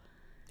girl.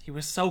 He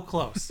was so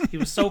close. He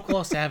was so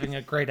close to having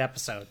a great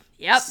episode.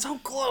 Yep. So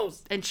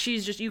close. And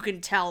she's just, you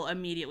can tell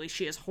immediately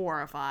she is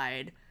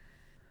horrified.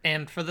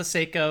 And for the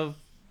sake of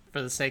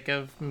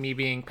me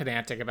being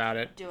pedantic about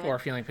it, or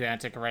feeling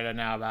pedantic right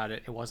now about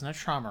it, it wasn't a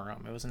trauma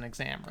room. It was an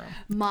exam room.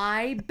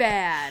 My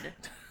bad.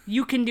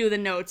 You can do the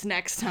notes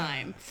next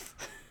time.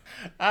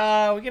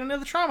 We get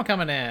another trauma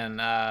coming in.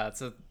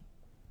 Is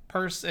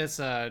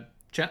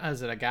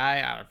it a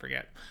guy? I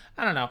forget.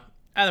 I don't know.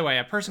 Either way,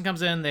 a person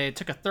comes in. They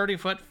took a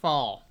 30-foot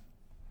fall.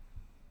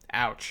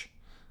 Ouch.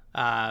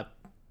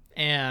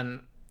 And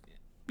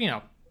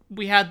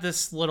they had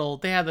this little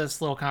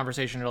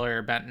conversation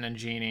earlier, Benton and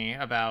Jeannie,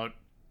 about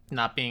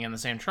not being in the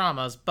same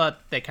traumas,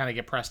 but they kind of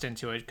get pressed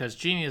into it because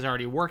Jeannie is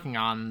already working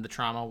on the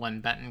trauma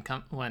when Benton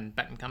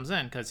comes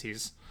in, because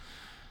he's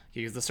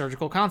the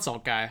surgical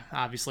consult guy,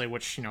 obviously,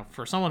 which,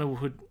 for someone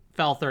who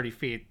fell 30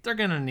 feet, they're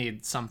going to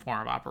need some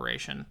form of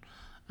operation.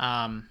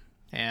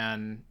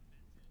 And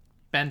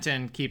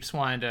Benton keeps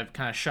wanting to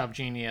kind of shove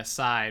Jeannie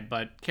aside,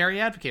 but Carrie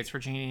advocates for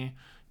Jeannie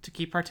to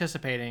keep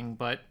participating,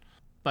 but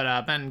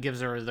Benton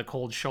gives her the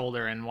cold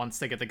shoulder, and once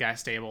they get the guy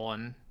stable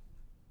and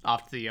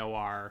off to the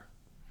OR,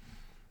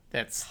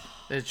 it's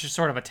just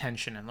sort of a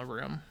tension in the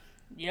room.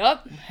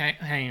 Yep.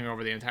 Hanging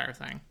over the entire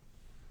thing.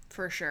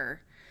 For sure.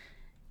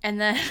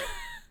 And then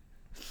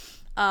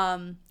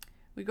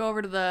we go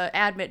over to the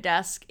admit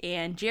desk,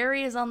 and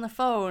Jerry is on the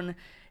phone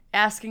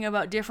asking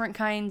about different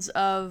kinds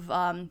of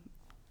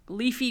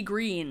leafy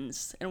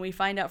greens, and we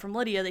find out from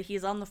Lydia that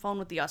he's on the phone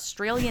with the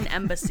Australian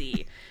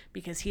embassy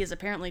because he is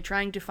apparently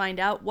trying to find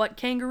out what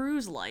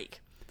kangaroos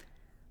like.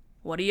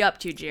 What are you up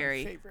to,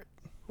 Jerry?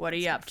 What are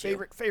you up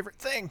to? Favorite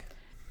thing.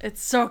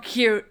 It's so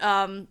cute.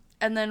 And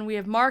then we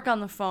have Mark on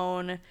the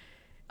phone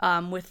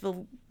with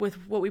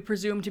what we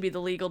presume to be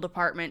the legal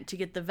department to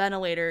get the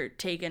ventilator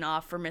taken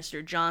off for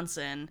Mr.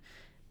 Johnson,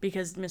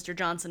 because Mr.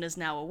 Johnson is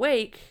now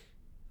awake,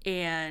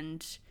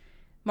 and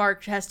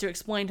Mark has to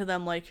explain to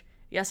them, like,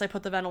 yes, I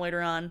put the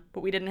ventilator on,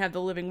 but we didn't have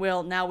the living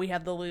will. Now we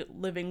have the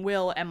living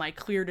will. Am I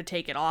clear to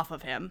take it off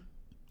of him?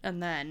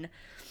 And then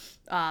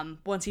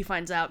once he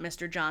finds out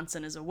Mr.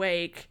 Johnson is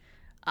awake,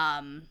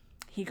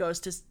 he goes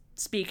to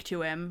speak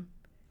to him,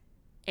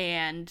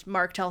 and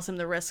Mark tells him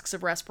the risks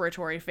of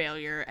respiratory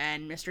failure,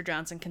 and Mr.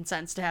 Johnson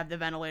consents to have the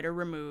ventilator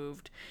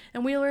removed.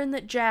 And we learn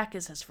that Jack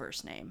is his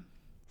first name.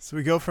 So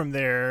we go from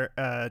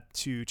there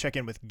to check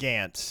in with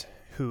Gant,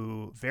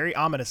 who very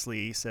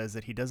ominously says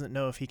that he doesn't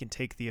know if he can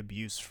take the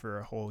abuse for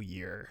a whole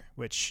year,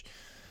 which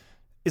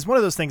is one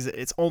of those things that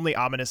it's only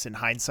ominous in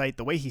hindsight.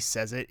 The way he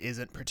says it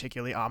isn't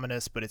particularly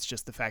ominous, but it's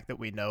just the fact that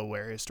we know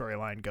where his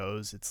storyline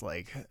goes. It's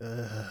like,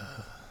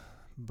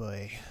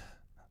 boy.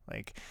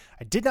 Like,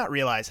 I did not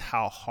realize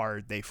how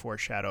hard they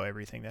foreshadow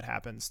everything that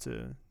happens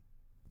to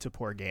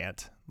poor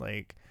Gant.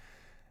 Like,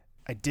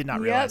 I did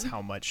not realize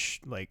how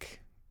much,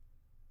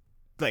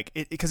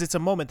 because it's a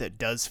moment that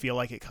does feel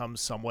like it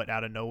comes somewhat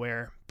out of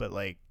nowhere, but,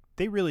 like,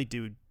 they really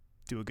do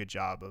a good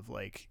job of,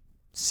 like,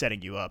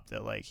 setting you up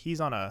that, like, he's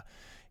on a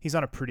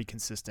pretty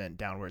consistent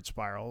downward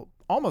spiral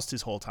almost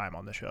his whole time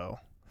on the show.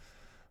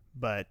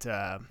 But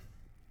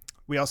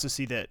we also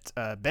see that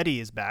Betty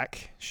is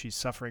back. She's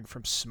suffering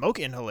from smoke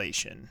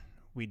inhalation.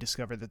 We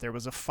discover that there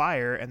was a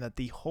fire and that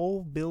the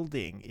whole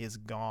building is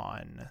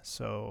gone.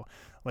 So,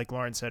 like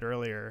Lauren said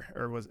earlier,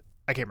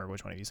 I can't remember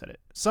which one of you said it.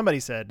 Somebody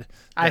said,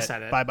 I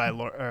said it.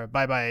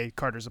 Bye-bye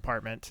Carter's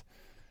apartment.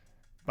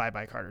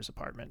 Bye-bye Carter's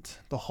apartment.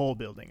 The whole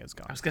building is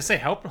gone. I was gonna say,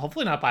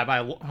 hopefully not bye-bye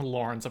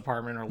Lauren's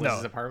apartment or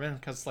Liz's apartment,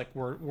 because, like,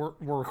 we're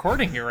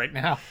recording here right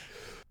now.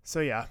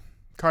 So yeah,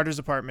 Carter's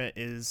apartment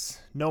is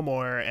no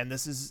more, and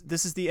this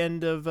is the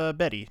end of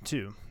Betty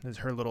too.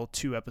 Her little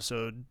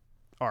 2-episode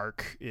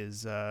arc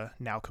is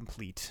now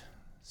complete.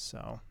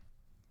 So,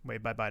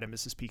 wave bye-bye to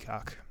Mrs.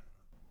 Peacock.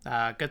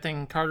 Good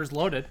thing Carter's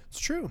loaded. It's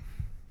true.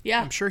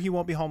 Yeah. I'm sure he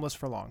won't be homeless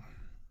for long.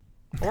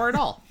 Or at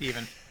all,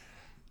 even.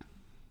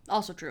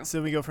 Also true.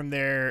 So we go from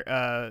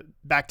there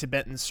back to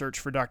Benton's search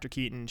for Dr.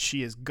 Keaton.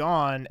 She is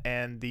gone,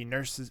 and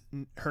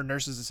her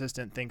nurse's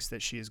assistant thinks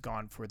that she is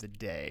gone for the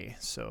day.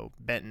 So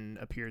Benton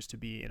appears to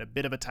be in a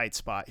bit of a tight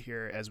spot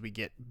here as we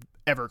get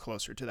ever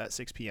closer to that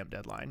 6 p.m.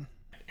 deadline.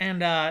 And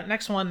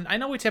next one, I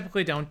know we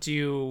typically don't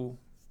do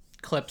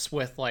clips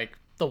with, like,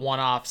 the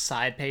one-off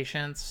side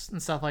patients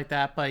and stuff like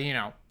that, but,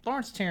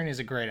 Lawrence Tierney is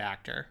a great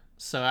actor.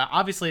 So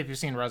obviously, if you've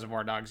seen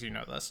Reservoir Dogs, you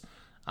know this.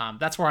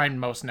 That's where I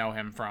most know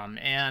him from,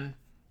 and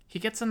he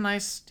gets to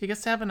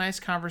have a nice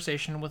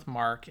conversation with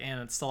Mark, and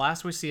it's the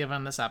last we see of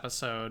him this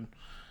episode.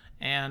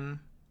 And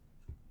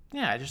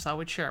yeah, I just thought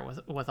we'd share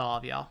it with all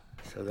of y'all.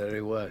 So there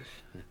he was,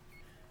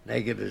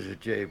 naked as a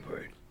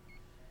jaybird.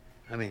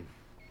 I mean,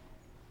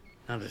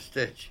 not a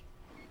stitch.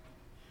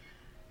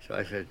 So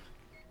I said,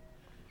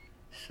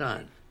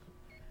 "Son,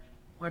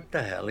 what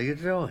the hell are you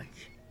doing?"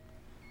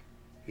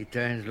 He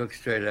turns, looks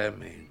straight at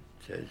me, and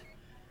says,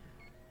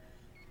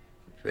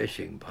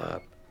 "Fishing,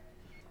 Pop.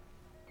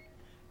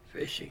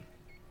 Fishing."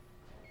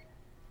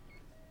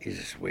 He's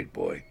a sweet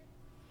boy.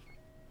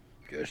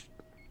 Just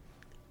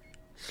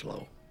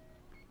slow.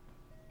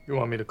 You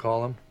want me to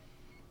call him?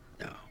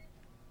 No.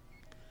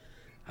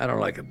 I don't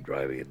like him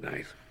driving at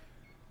night.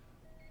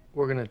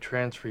 We're gonna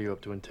transfer you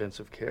up to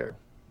intensive care.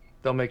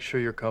 They'll make sure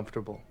you're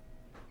comfortable.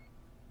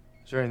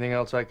 Is there anything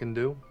else I can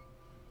do?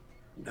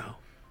 No.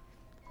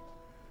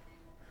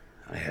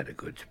 I had a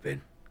good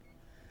spin.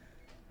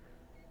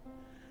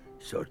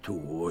 Saw 2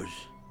 wars,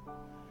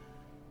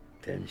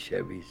 10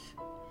 Chevys,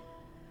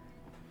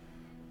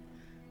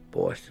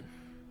 Boston,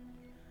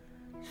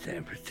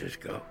 San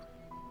Francisco,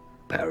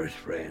 Paris,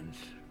 France.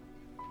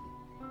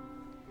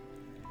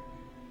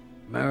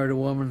 Married a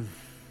woman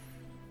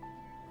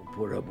who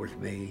put up with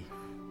me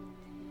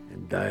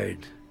and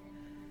died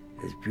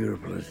as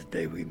beautiful as the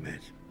day we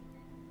met.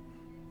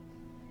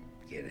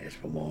 Can't ask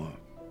for more.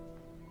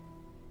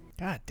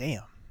 God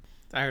damn.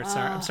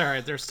 I'm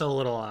sorry. There's still a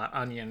little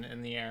onion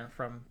in the air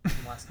from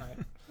last night.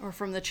 Or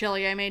from the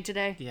chili I made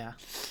today. Yeah.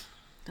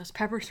 Those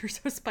peppers are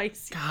so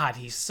spicy. God,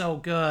 he's so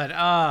good.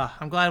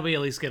 I'm glad we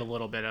at least get a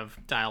little bit of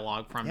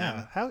dialogue from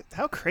him.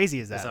 How crazy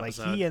is that? Like,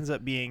 episode. he ends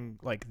up being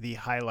like the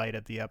highlight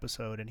of the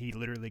episode, and he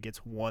literally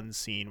gets one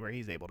scene where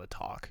he's able to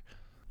talk.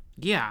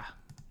 Yeah.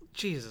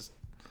 Jesus.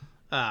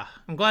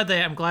 I'm glad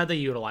they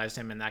utilized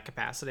him in that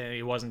capacity, and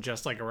he wasn't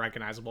just like a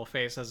recognizable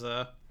face as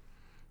a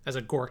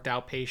gorked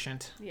out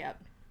patient.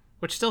 Yep.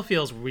 Which still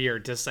feels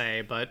weird to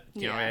say, but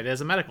you know, it is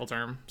a medical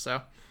term,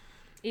 so.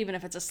 Even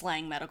if it's a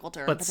slang medical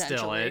term, But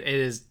potentially.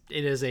 still,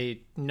 it is a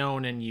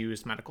known and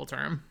used medical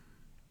term.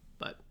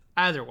 But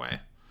either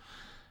way.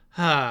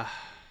 Yeah,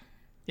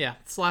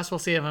 it's the last we'll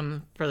see of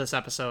him for this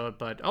episode,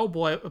 but oh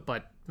boy,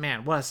 but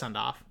man, what a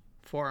send-off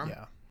for him.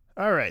 Yeah.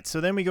 All right,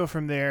 so then we go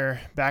from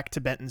there back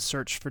to Benton's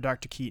search for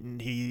Dr. Keaton.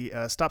 He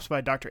stops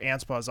by Dr.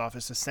 Anspaugh's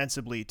office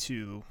ostensibly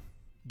to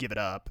give it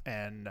up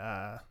and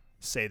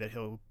say that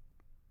he'll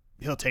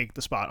take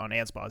the spot on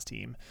Anspaugh's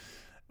team.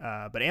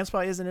 But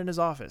Anspaugh isn't in his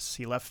office.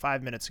 He left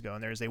 5 minutes ago,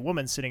 and there's a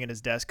woman sitting at his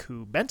desk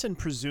who Benton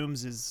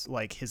presumes is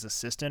like his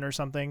assistant or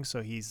something.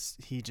 So he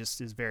just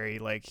is very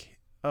like,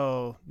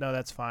 oh, no,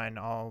 that's fine.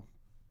 I'll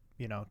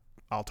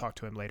talk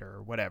to him later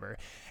or whatever.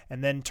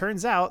 And then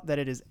turns out that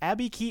it is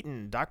Abby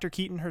Keaton. Dr.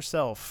 Keaton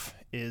herself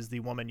is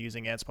the woman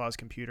using Anspaugh's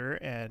computer,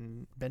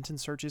 and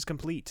Benton's search is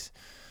complete.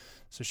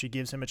 So she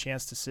gives him a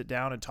chance to sit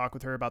down and talk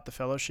with her about the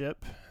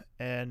fellowship.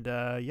 And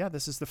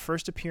this is the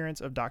first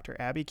appearance of Dr.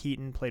 Abby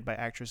Keaton, played by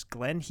actress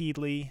Glenn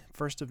Headley,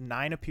 first of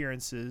 9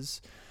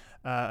 appearances.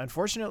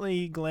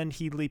 Unfortunately, Glenn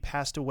Headley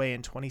passed away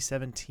in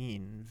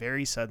 2017,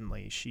 very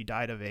suddenly. She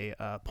died of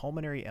a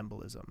pulmonary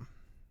embolism.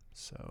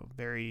 So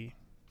very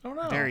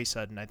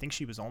sudden. I think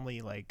she was only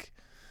like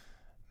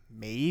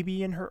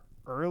maybe in her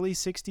early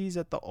 60s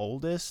at the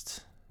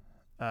oldest.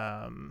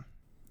 Damn.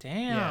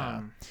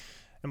 Yeah.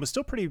 And was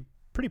still pretty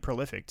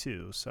prolific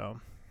too.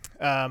 So,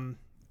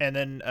 and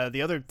then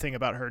the other thing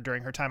about her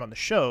during her time on the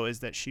show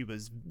is that she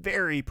was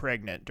very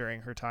pregnant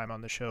during her time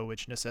on the show,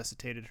 which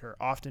necessitated her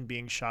often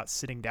being shot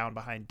sitting down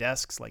behind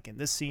desks, like in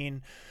this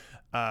scene,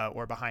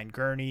 or behind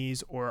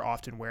gurneys, or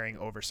often wearing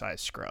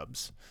oversized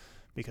scrubs,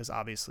 because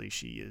obviously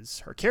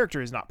her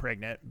character is not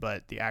pregnant,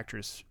 but the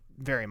actress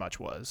very much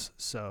was.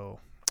 So,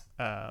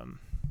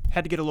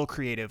 had to get a little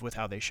creative with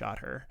how they shot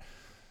her.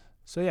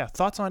 So yeah,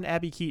 thoughts on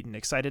Abby Keaton?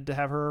 Excited to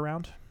have her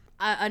around?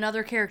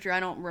 Another character I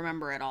don't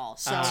remember at all.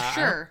 So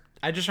sure.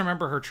 I just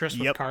remember her tryst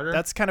with Carter.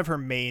 That's kind of her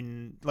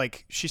main,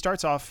 like, she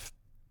starts off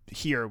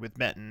here with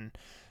Benton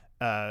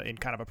in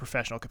kind of a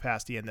professional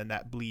capacity, and then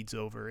that bleeds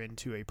over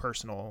into a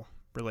personal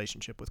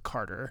relationship with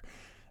Carter.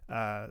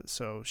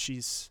 So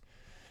she's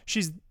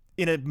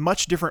in a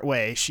much different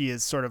way. She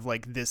is sort of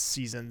like this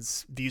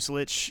season's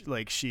Vucelich.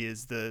 Like, she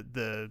is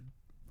the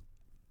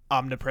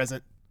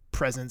omnipresent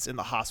presence in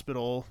the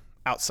hospital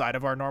outside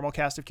of our normal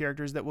cast of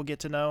characters that we'll get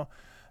to know,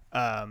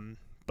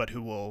 but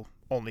who will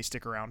only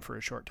stick around for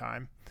a short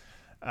time.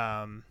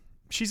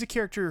 She's a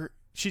character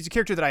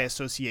that I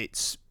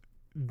associate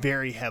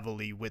very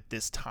heavily with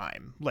this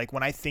time. Like,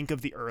 when I think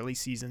of the early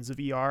seasons of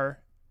ER,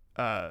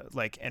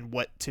 and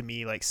what to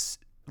me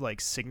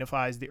like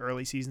signifies the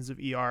early seasons of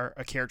ER,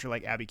 a character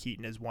like Abby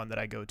Keaton is one that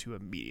I go to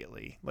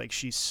immediately. Like,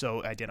 she's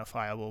so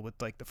identifiable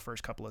with like the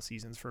first couple of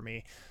seasons for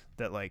me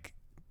that like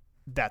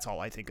that's all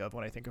I think of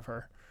when I think of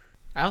her.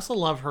 I also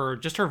love her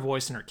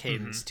voice and her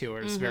cadence too.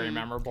 It's very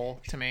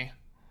memorable to me.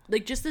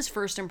 Like, just this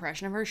first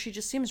impression of her, she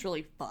just seems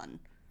really fun.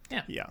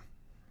 Yeah.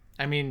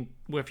 I mean,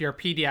 if you're a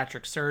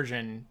pediatric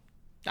surgeon,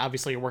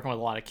 obviously you're working with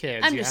a lot of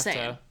kids. I'm just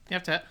saying. You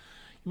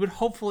would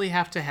hopefully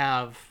have to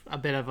have a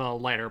bit of a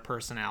lighter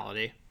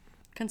personality.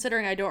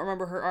 Considering I don't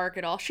remember her arc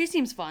at all, she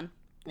seems fun.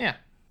 Yeah.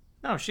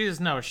 She's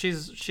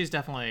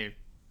definitely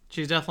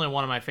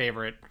one of my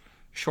favorite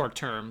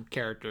short-term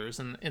characters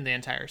in the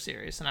entire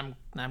series, and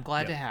I'm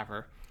glad to have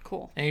her.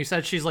 Cool. And you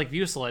said she's like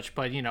Vucelich,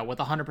 but with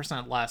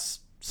 100% less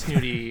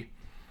snooty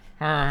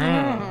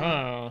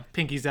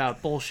pinkies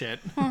out bullshit.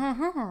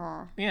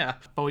 Yeah.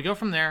 But we go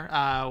from there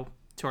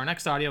to to our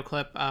next audio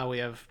clip. We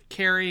have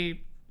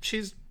Carrie.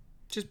 She's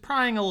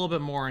prying a little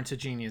bit more into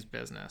Jeannie's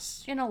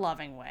business. In a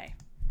loving way.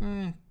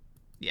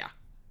 Yeah.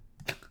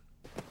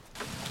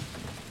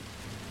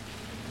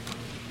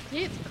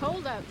 Gee, it's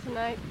cold out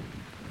tonight.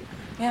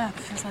 Yeah, it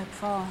feels like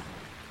fall.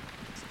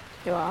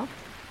 You all?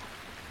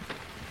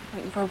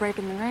 Waiting for a break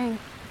in the rain.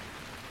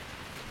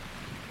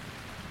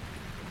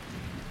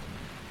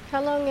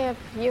 How long have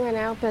you and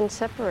Al been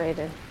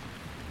separated?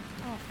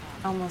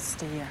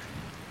 Almost a year.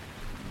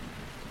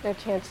 No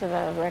chance of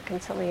a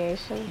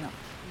reconciliation? No.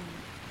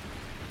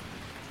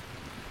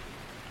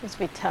 Must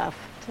be tough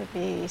to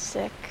be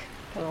sick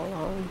and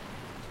alone.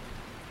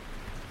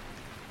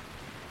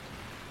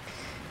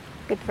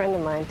 A good friend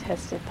of mine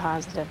tested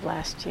positive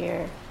last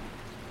year.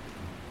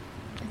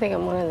 I think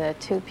I'm one of the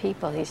 2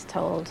 people he's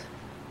told.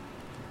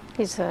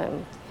 He's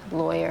a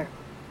lawyer.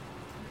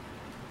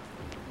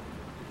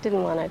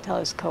 Didn't want to tell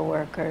his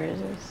coworkers.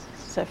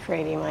 He's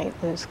afraid he might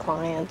lose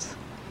clients.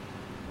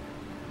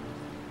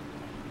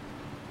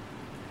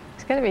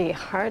 It's got to be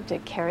hard to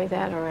carry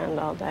that around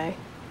all day.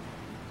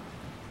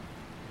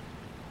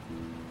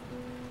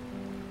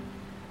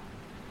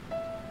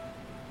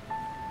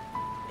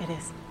 It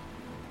is.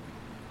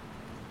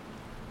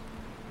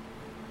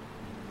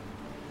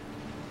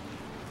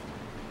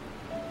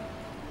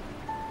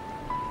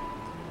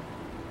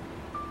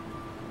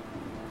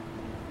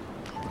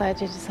 Glad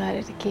you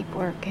decided to keep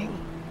working.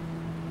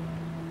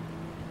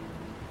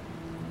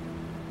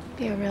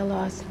 Be a real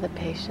loss to the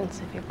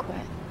patients if you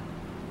quit.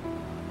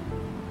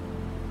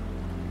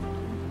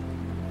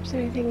 Is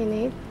there anything you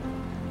need?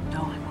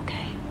 No, I'm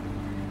okay.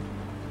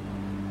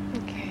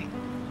 Okay.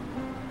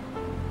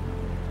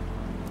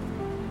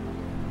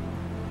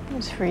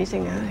 It's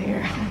freezing out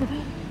here.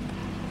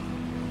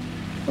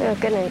 Well,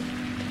 good night.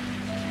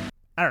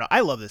 I don't know. I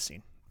love this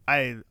scene.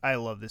 I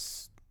love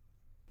this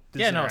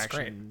Yeah, no, it's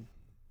interaction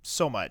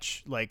so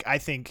much. Like, I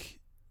think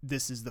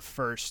this is the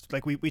first,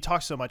 like, we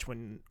talked so much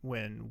when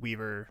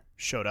Weaver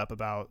showed up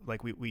about,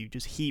 like, we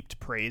just heaped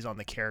praise on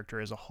the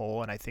character as a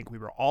whole, and I think we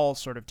were all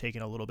sort of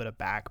taken a little bit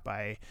aback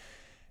by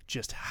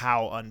just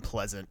how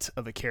unpleasant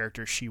of a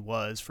character she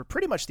was for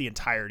pretty much the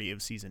entirety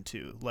of season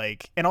 2.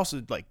 Like, and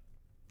also, like,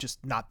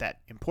 just not that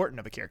important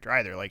of a character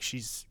either. Like,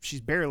 she's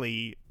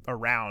barely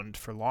around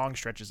for long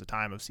stretches of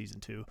time of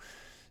season 2.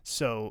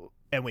 So,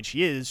 and when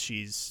she is,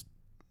 she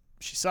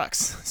sucks.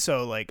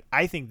 So, like,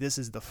 I think this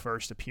is the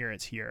first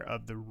appearance here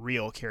of the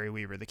real Carrie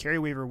Weaver. The Carrie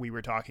Weaver we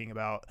were talking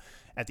about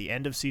at the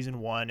end of season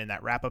 1 in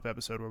that wrap-up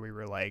episode where we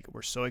were like,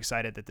 we're so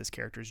excited that this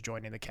character is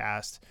joining the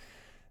cast.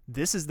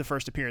 This is the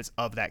first appearance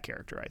of that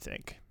character, I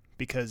think,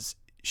 because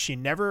she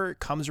never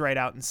comes right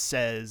out and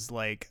says,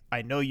 like,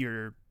 I know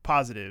you're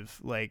positive,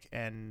 like,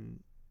 and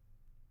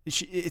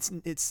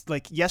it's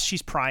like, yes,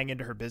 she's prying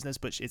into her business,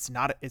 but it's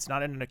not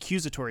in an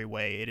accusatory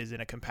way. It is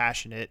in a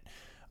compassionate,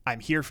 I'm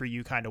here for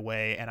you kind of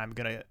way, and I'm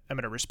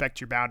gonna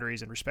respect your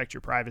boundaries and respect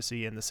your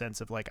privacy in the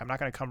sense of, like, I'm not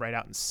gonna come right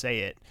out and say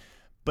it,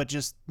 but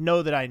just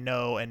know that I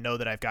know and know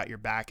that I've got your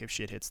back if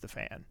shit hits the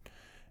fan.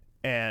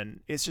 And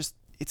it's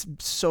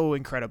so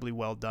incredibly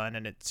well done,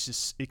 and it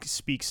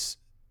speaks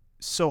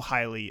so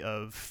highly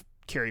of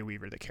Carrie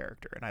Weaver the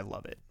character, and I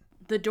love it.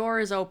 The door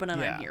is open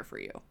and I'm here for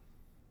you.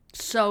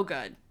 So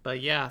good.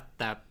 But yeah,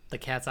 the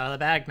cat's out of the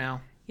bag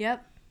now.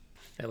 Yep.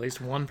 At least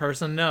one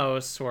person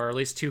knows, or at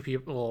least 2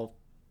 people.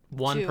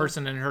 One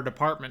person in her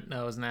department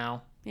knows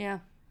now. Yeah.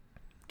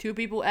 2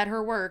 people at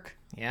her work.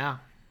 Yeah.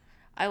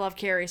 I love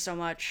Carrie so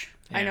much.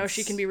 I know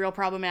she can be real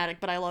problematic,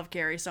 but I love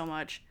Carrie so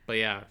much. But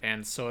yeah,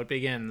 and so it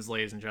begins,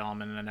 ladies and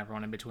gentlemen, and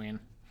everyone in between.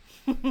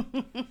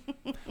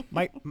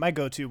 My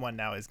go-to one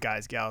now is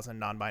guys, gals, and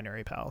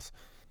non-binary pals.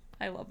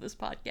 I love this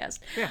podcast.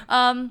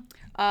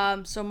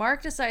 Yeah. So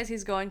Mark decides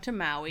he's going to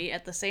Maui.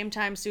 At the same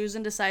time,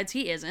 Susan decides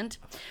he isn't.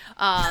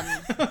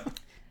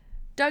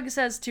 Doug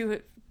says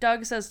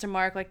to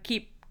Mark, like,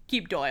 keep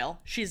Doyle.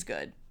 She's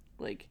good.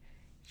 Like,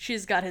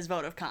 she's got his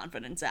vote of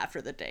confidence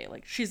after the day.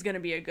 Like, she's gonna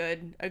be a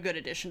good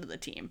addition to the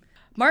team.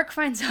 Mark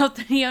finds out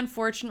that he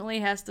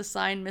unfortunately has to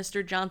sign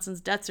Mr. Johnson's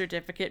death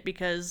certificate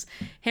because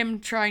him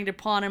trying to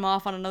pawn him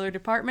off on another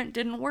department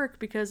didn't work,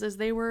 because as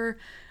they were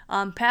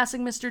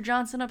passing Mr.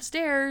 Johnson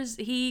upstairs,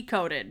 he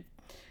coded.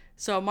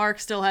 So Mark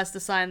still has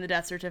to sign the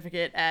death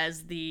certificate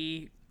as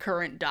the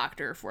current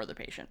doctor for the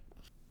patient.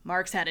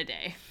 Mark's had a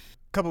day.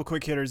 Couple of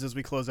quick hitters as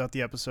we close out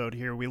the episode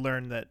here. We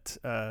learn that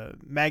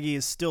Maggie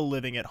is still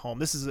living at home.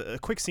 This is a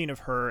quick scene of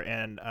her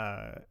and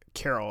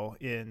Carol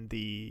in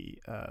the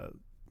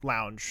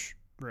lounge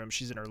room.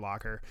 She's in her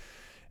locker.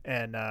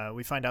 And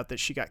we find out that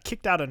she got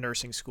kicked out of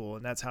nursing school,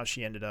 and that's how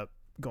she ended up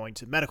going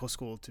to medical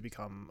school to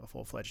become a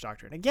full-fledged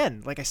doctor. And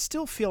again, like, I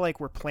still feel like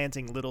we're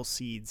planting little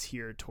seeds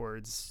here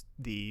towards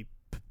the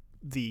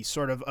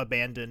sort of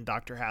abandoned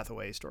Dr.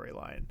 Hathaway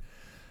storyline.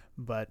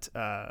 But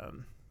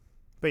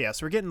yeah,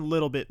 so we're getting a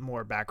little bit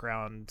more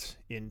background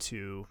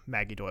into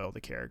Maggie Doyle,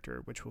 the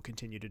character, which we'll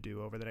continue to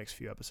do over the next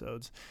few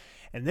episodes.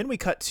 And then we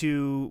cut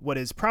to what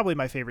is probably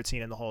my favorite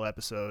scene in the whole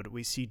episode.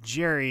 We see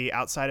Jerry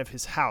outside of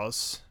his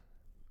house,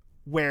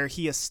 where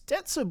he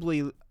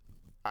ostensibly,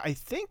 I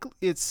think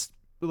it's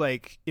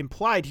like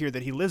implied here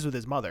that he lives with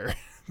his mother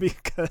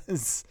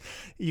because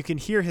you can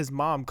hear his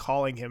mom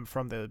calling him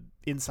from the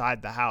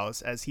inside the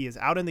house as he is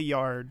out in the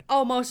yard.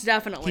 Oh, most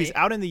definitely. He's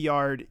out in the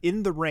yard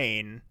in the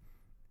rain,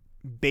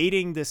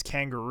 baiting this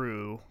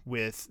kangaroo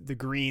with the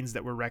greens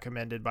that were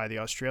recommended by the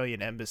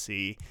Australian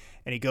embassy,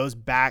 and he goes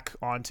back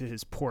onto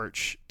his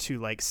porch to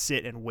like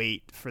sit and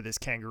wait for this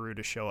kangaroo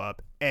to show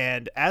up.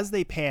 And as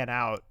they pan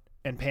out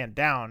and pan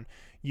down,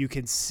 you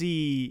can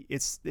see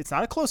it's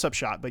not a close-up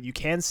shot, but you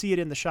can see it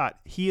in the shot.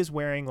 He is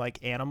wearing like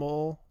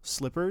animal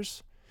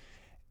slippers,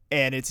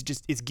 and it's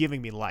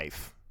giving me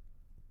life.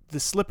 The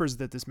slippers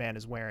that this man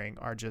is wearing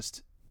are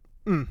just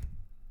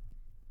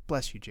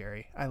bless you,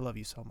 Jerry. I love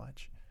you so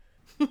much.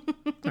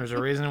 There's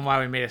a reason why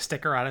we made a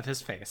sticker out of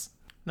his face.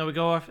 Then we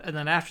go off, and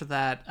then after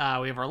that,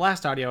 we have our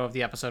last audio of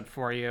the episode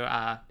for you.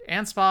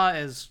 Anspaugh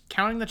is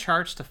counting the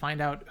charts to find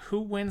out who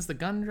wins the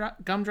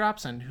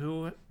gumdrops and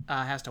who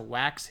has to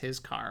wax his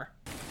car.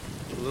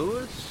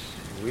 Lewis,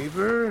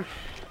 Weaver,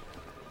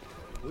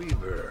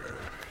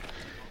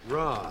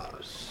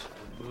 Ross,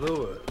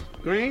 Lewis,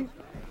 Green.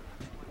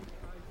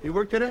 You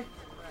work today?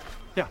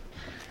 Yeah.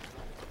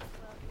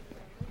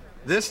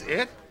 This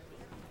it?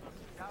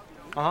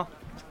 Uh-huh.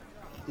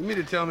 You mean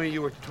to tell me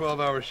you worked a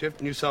 12-hour shift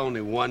and you saw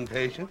only one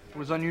patient? It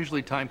was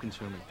unusually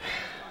time-consuming.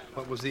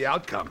 What was the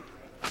outcome?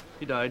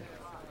 He died.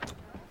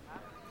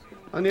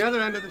 On the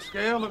other end of the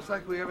scale, looks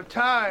like we have a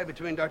tie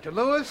between Dr.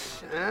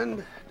 Lewis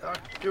and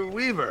Dr.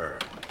 Weaver.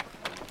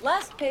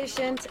 Last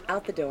patient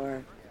out the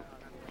door.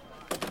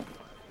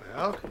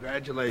 Well,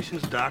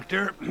 congratulations,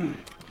 Doctor.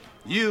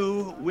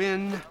 You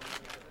win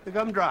the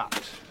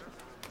gumdrops.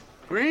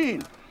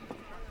 Green.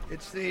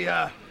 It's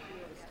the,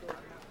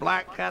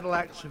 black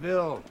Cadillac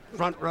Seville,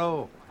 front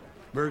row,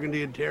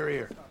 burgundy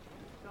interior.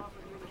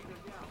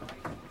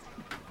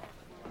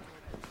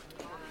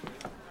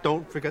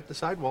 Don't forget the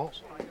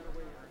sidewalls.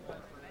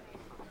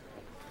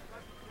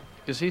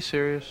 Is he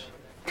serious?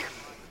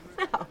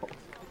 No.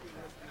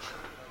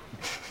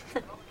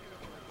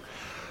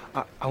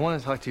 I want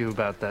to talk to you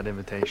about that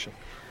invitation.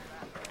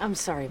 I'm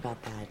sorry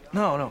about that.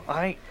 No,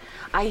 I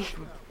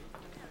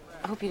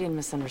hope you didn't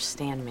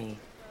misunderstand me.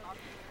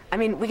 I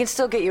mean, we can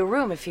still get you a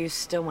room if you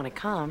still want to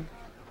come.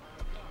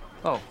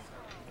 Oh.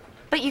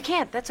 But you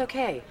can't. That's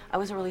okay. I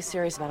wasn't really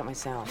serious about it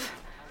myself.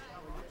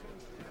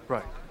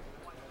 Right.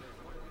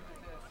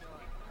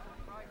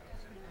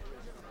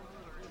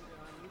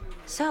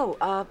 So,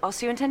 I'll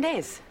see you in 10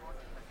 days.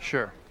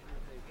 Sure.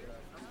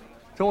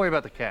 Don't worry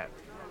about the cat.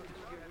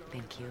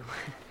 Thank you.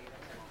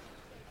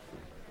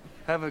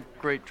 Have a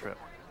great trip.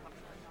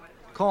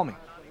 Call me.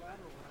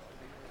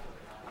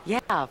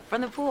 Yeah,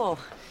 from the pool.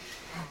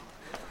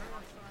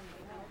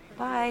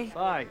 Bye.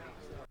 Bye.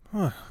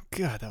 Oh,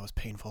 God, that was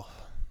painful.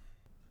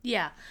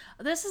 Yeah,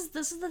 this is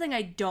the thing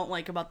I don't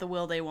like about the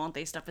will they won't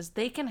they stuff is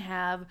they can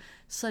have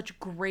such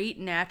great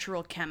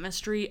natural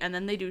chemistry and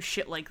then they do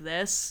shit like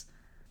this,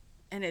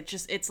 and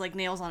it's like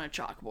nails on a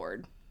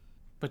chalkboard.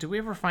 But do we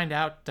ever find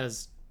out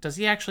does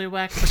he actually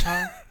wax the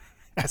car?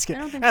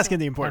 asking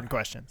the important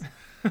questions.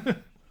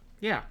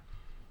 Yeah,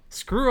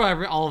 screw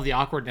all of the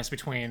awkwardness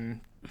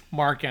between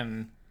Mark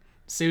and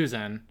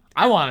Susan.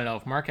 I want to know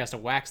if Mark has to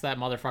wax that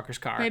motherfucker's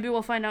car. Maybe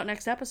we'll find out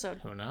next episode.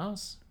 Who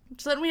knows?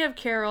 So then we have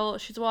Carol.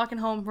 She's walking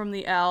home from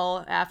the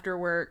L after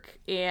work,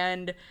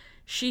 and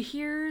she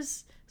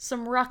hears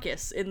some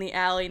ruckus in the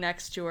alley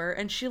next to her,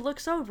 and she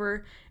looks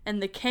over,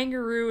 and the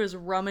kangaroo is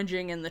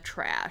rummaging in the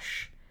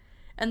trash.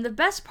 And the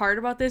best part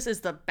about this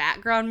is the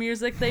background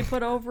music they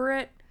put over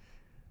it.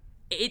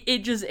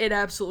 It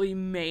absolutely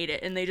made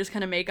it, and they just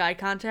kind of make eye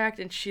contact,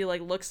 and she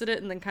like looks at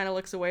it and then kind of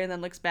looks away and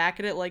then looks back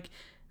at it like,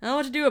 I don't know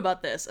what to do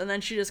about this. And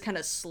then she just kind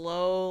of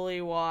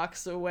slowly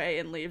walks away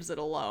and leaves it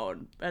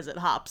alone as it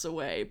hops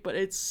away. But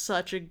it's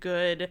such a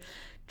good,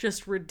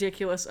 just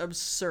ridiculous,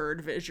 absurd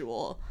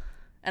visual.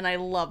 And I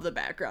love the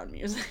background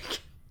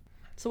music.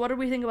 So what did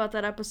we think about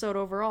that episode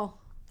overall?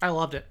 I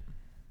loved it.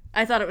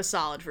 I thought it was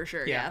solid for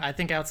sure, yeah. I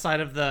think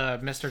outside of the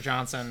Mr.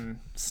 Johnson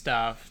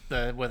stuff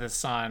with his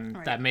son,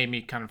 right, that made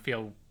me kind of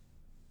feel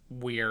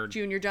weird.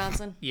 Junior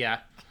Johnson? Yeah.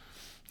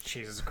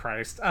 Jesus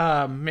Christ.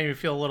 Made me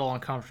feel a little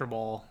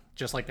uncomfortable.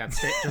 Just like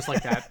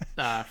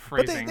that,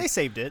 phrasing. But they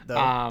saved it though.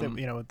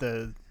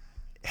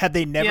 Had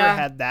they never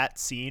had that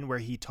scene where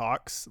he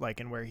talks,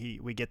 like, and where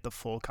we get the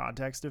full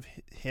context of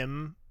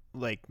him,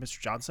 like Mr.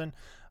 Johnson,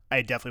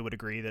 I definitely would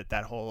agree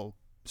that whole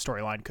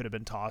storyline could have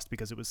been tossed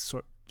because it was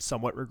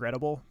somewhat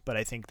regrettable. But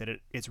I think that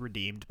it's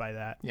redeemed by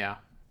that. Yeah.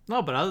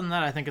 No, but other than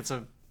that, I think it's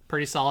a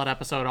pretty solid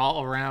episode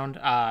all around.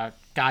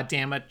 God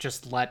damn it,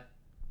 just let.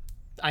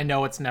 I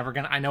know it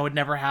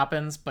never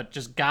happens, but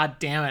just god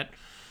damn it.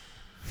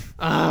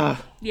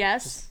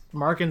 Yes.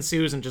 Mark and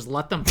Susan, just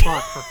let them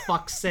fuck for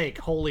fuck's sake.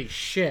 Holy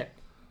shit.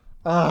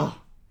 Get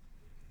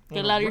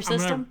it out of your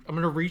system. I'm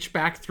gonna reach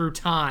back through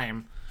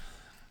time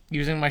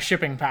using my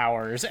shipping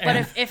powers. But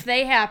if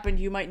they happened,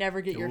 you might never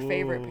get your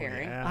favorite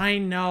pairing. Yeah. I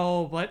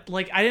know, but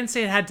like I didn't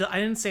say it had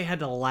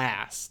to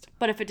last.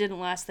 But if it didn't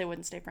last, they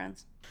wouldn't stay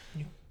friends.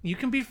 You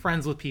can be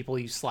friends with people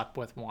you slept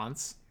with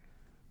once.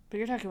 But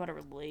you're talking about a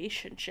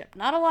relationship.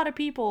 Not a lot of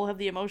people have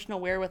the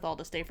emotional wherewithal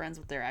to stay friends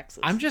with their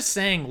exes. I'm just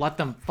saying let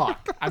them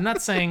fuck. I'm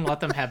not saying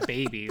let them have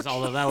babies,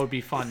 although that would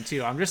be fun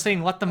too. I'm just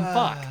saying let them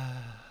fuck.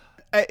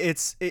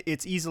 It's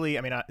easily,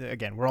 I mean,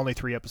 again, we're only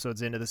 3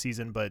 episodes into the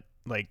season, but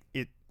like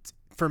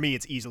for me,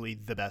 it's easily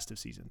the best of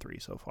season 3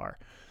 so far.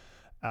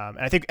 And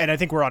I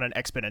think we're on an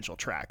exponential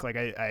track. Like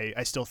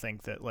I still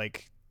think that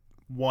like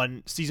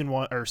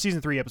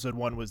season 3 episode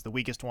 1 was the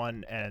weakest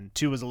one, and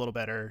 2 was a little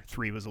better,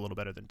 3 was a little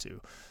better than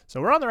 2.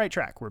 So we're on the right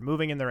track. We're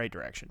moving in the right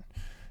direction.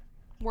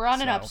 We're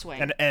on an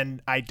upswing.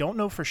 And I don't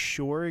know for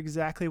sure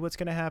exactly what's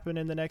going to happen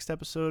in the next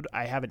episode.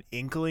 I have an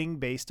inkling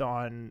based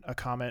on a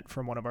comment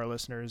from one of our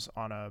listeners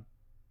on a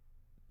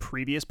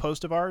previous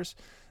post of ours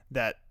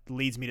that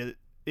leads me to,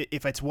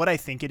 if it's what I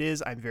think it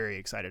is, I'm very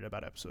excited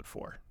about episode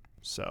 4.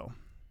 So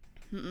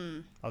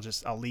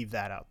I'll leave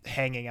that out,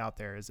 hanging out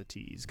there as a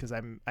tease, because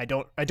I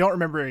don't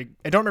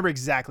remember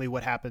exactly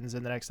what happens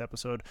in the next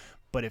episode,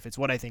 but if it's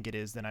what I think it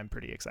is, then I'm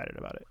pretty excited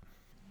about it.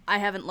 I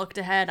haven't looked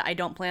ahead. I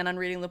don't plan on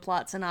reading the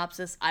plot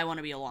synopsis. I want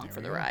to be along for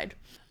the ride.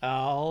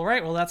 All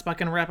right, well, that's about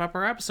going to wrap up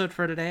our episode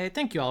for today.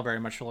 Thank you all very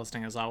much for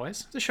listening, as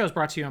always. This show is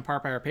brought to you in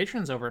part by our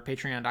patrons over at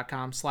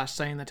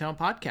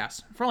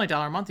patreon.com/SettingTheTonePodcast. For only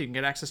 $1 a month, you can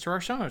get access to our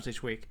show notes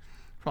each week.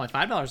 For only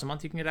 $5 a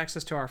month, you can get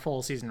access to our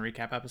full season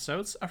recap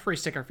episodes, a free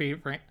sticker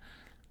featuring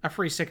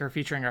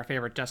our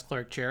favorite desk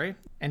clerk, Cherry,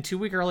 and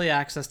 2-week early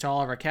access to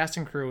all of our cast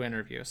and crew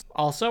interviews.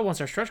 Also, once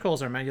our stretch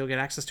goals are met, you'll get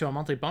access to a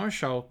monthly bonus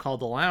show called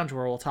The Lounge,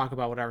 where we'll talk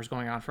about whatever's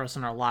going on for us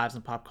in our lives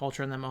and pop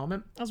culture in that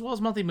moment, as well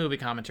as monthly movie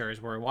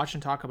commentaries, where we watch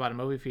and talk about a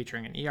movie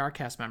featuring an ER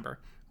cast member.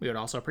 We would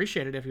also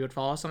appreciate it if you would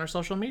follow us on our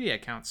social media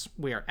accounts.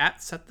 We are at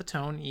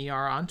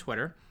SetTheToneER on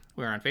Twitter.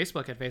 We are on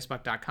Facebook at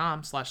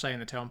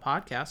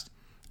facebook.com/SettingTheTonePodcast.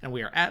 And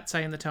we are at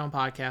Setting the Tone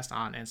Podcast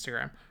on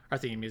Instagram. Our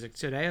theme music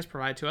today is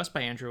provided to us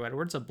by Andrew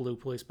Edwards of Blue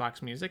Police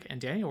Box Music. And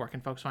Daniel, where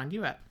can folks find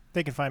you at?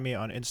 They can find me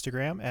on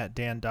Instagram at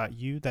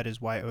dan.u, that is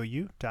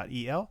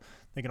YOU.EL.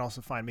 They can also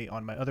find me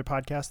on my other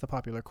podcast, The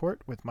Popular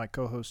Court, with my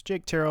co-host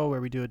Jake Terrell, where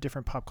we do a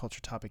different pop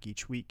culture topic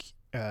each week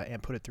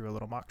and put it through a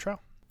little mock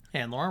trial.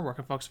 And Lauren, where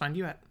can folks find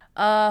you at?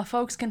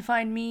 Folks can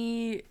find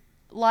me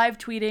live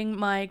tweeting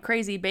my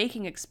crazy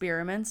baking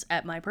experiments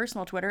at my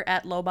personal Twitter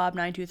at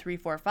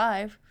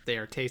lowbob92345. They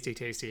are tasty,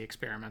 tasty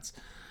experiments.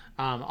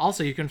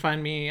 Also, you can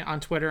find me on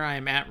Twitter. I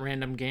am at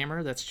Random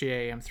Gamer, that's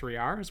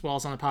GAM3R, as well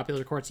as on the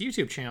Popular Court's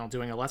YouTube channel,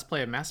 doing a Let's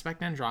Play of Mass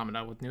Effect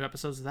Andromeda, with new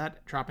episodes of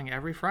that dropping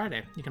every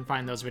Friday. You can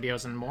find those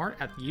videos and more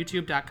at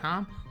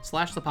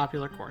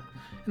youtube.com/thepopularcourt.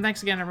 And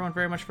thanks again, everyone,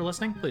 very much for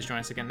listening. Please join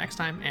us again next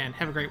time, and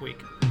have a great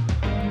week.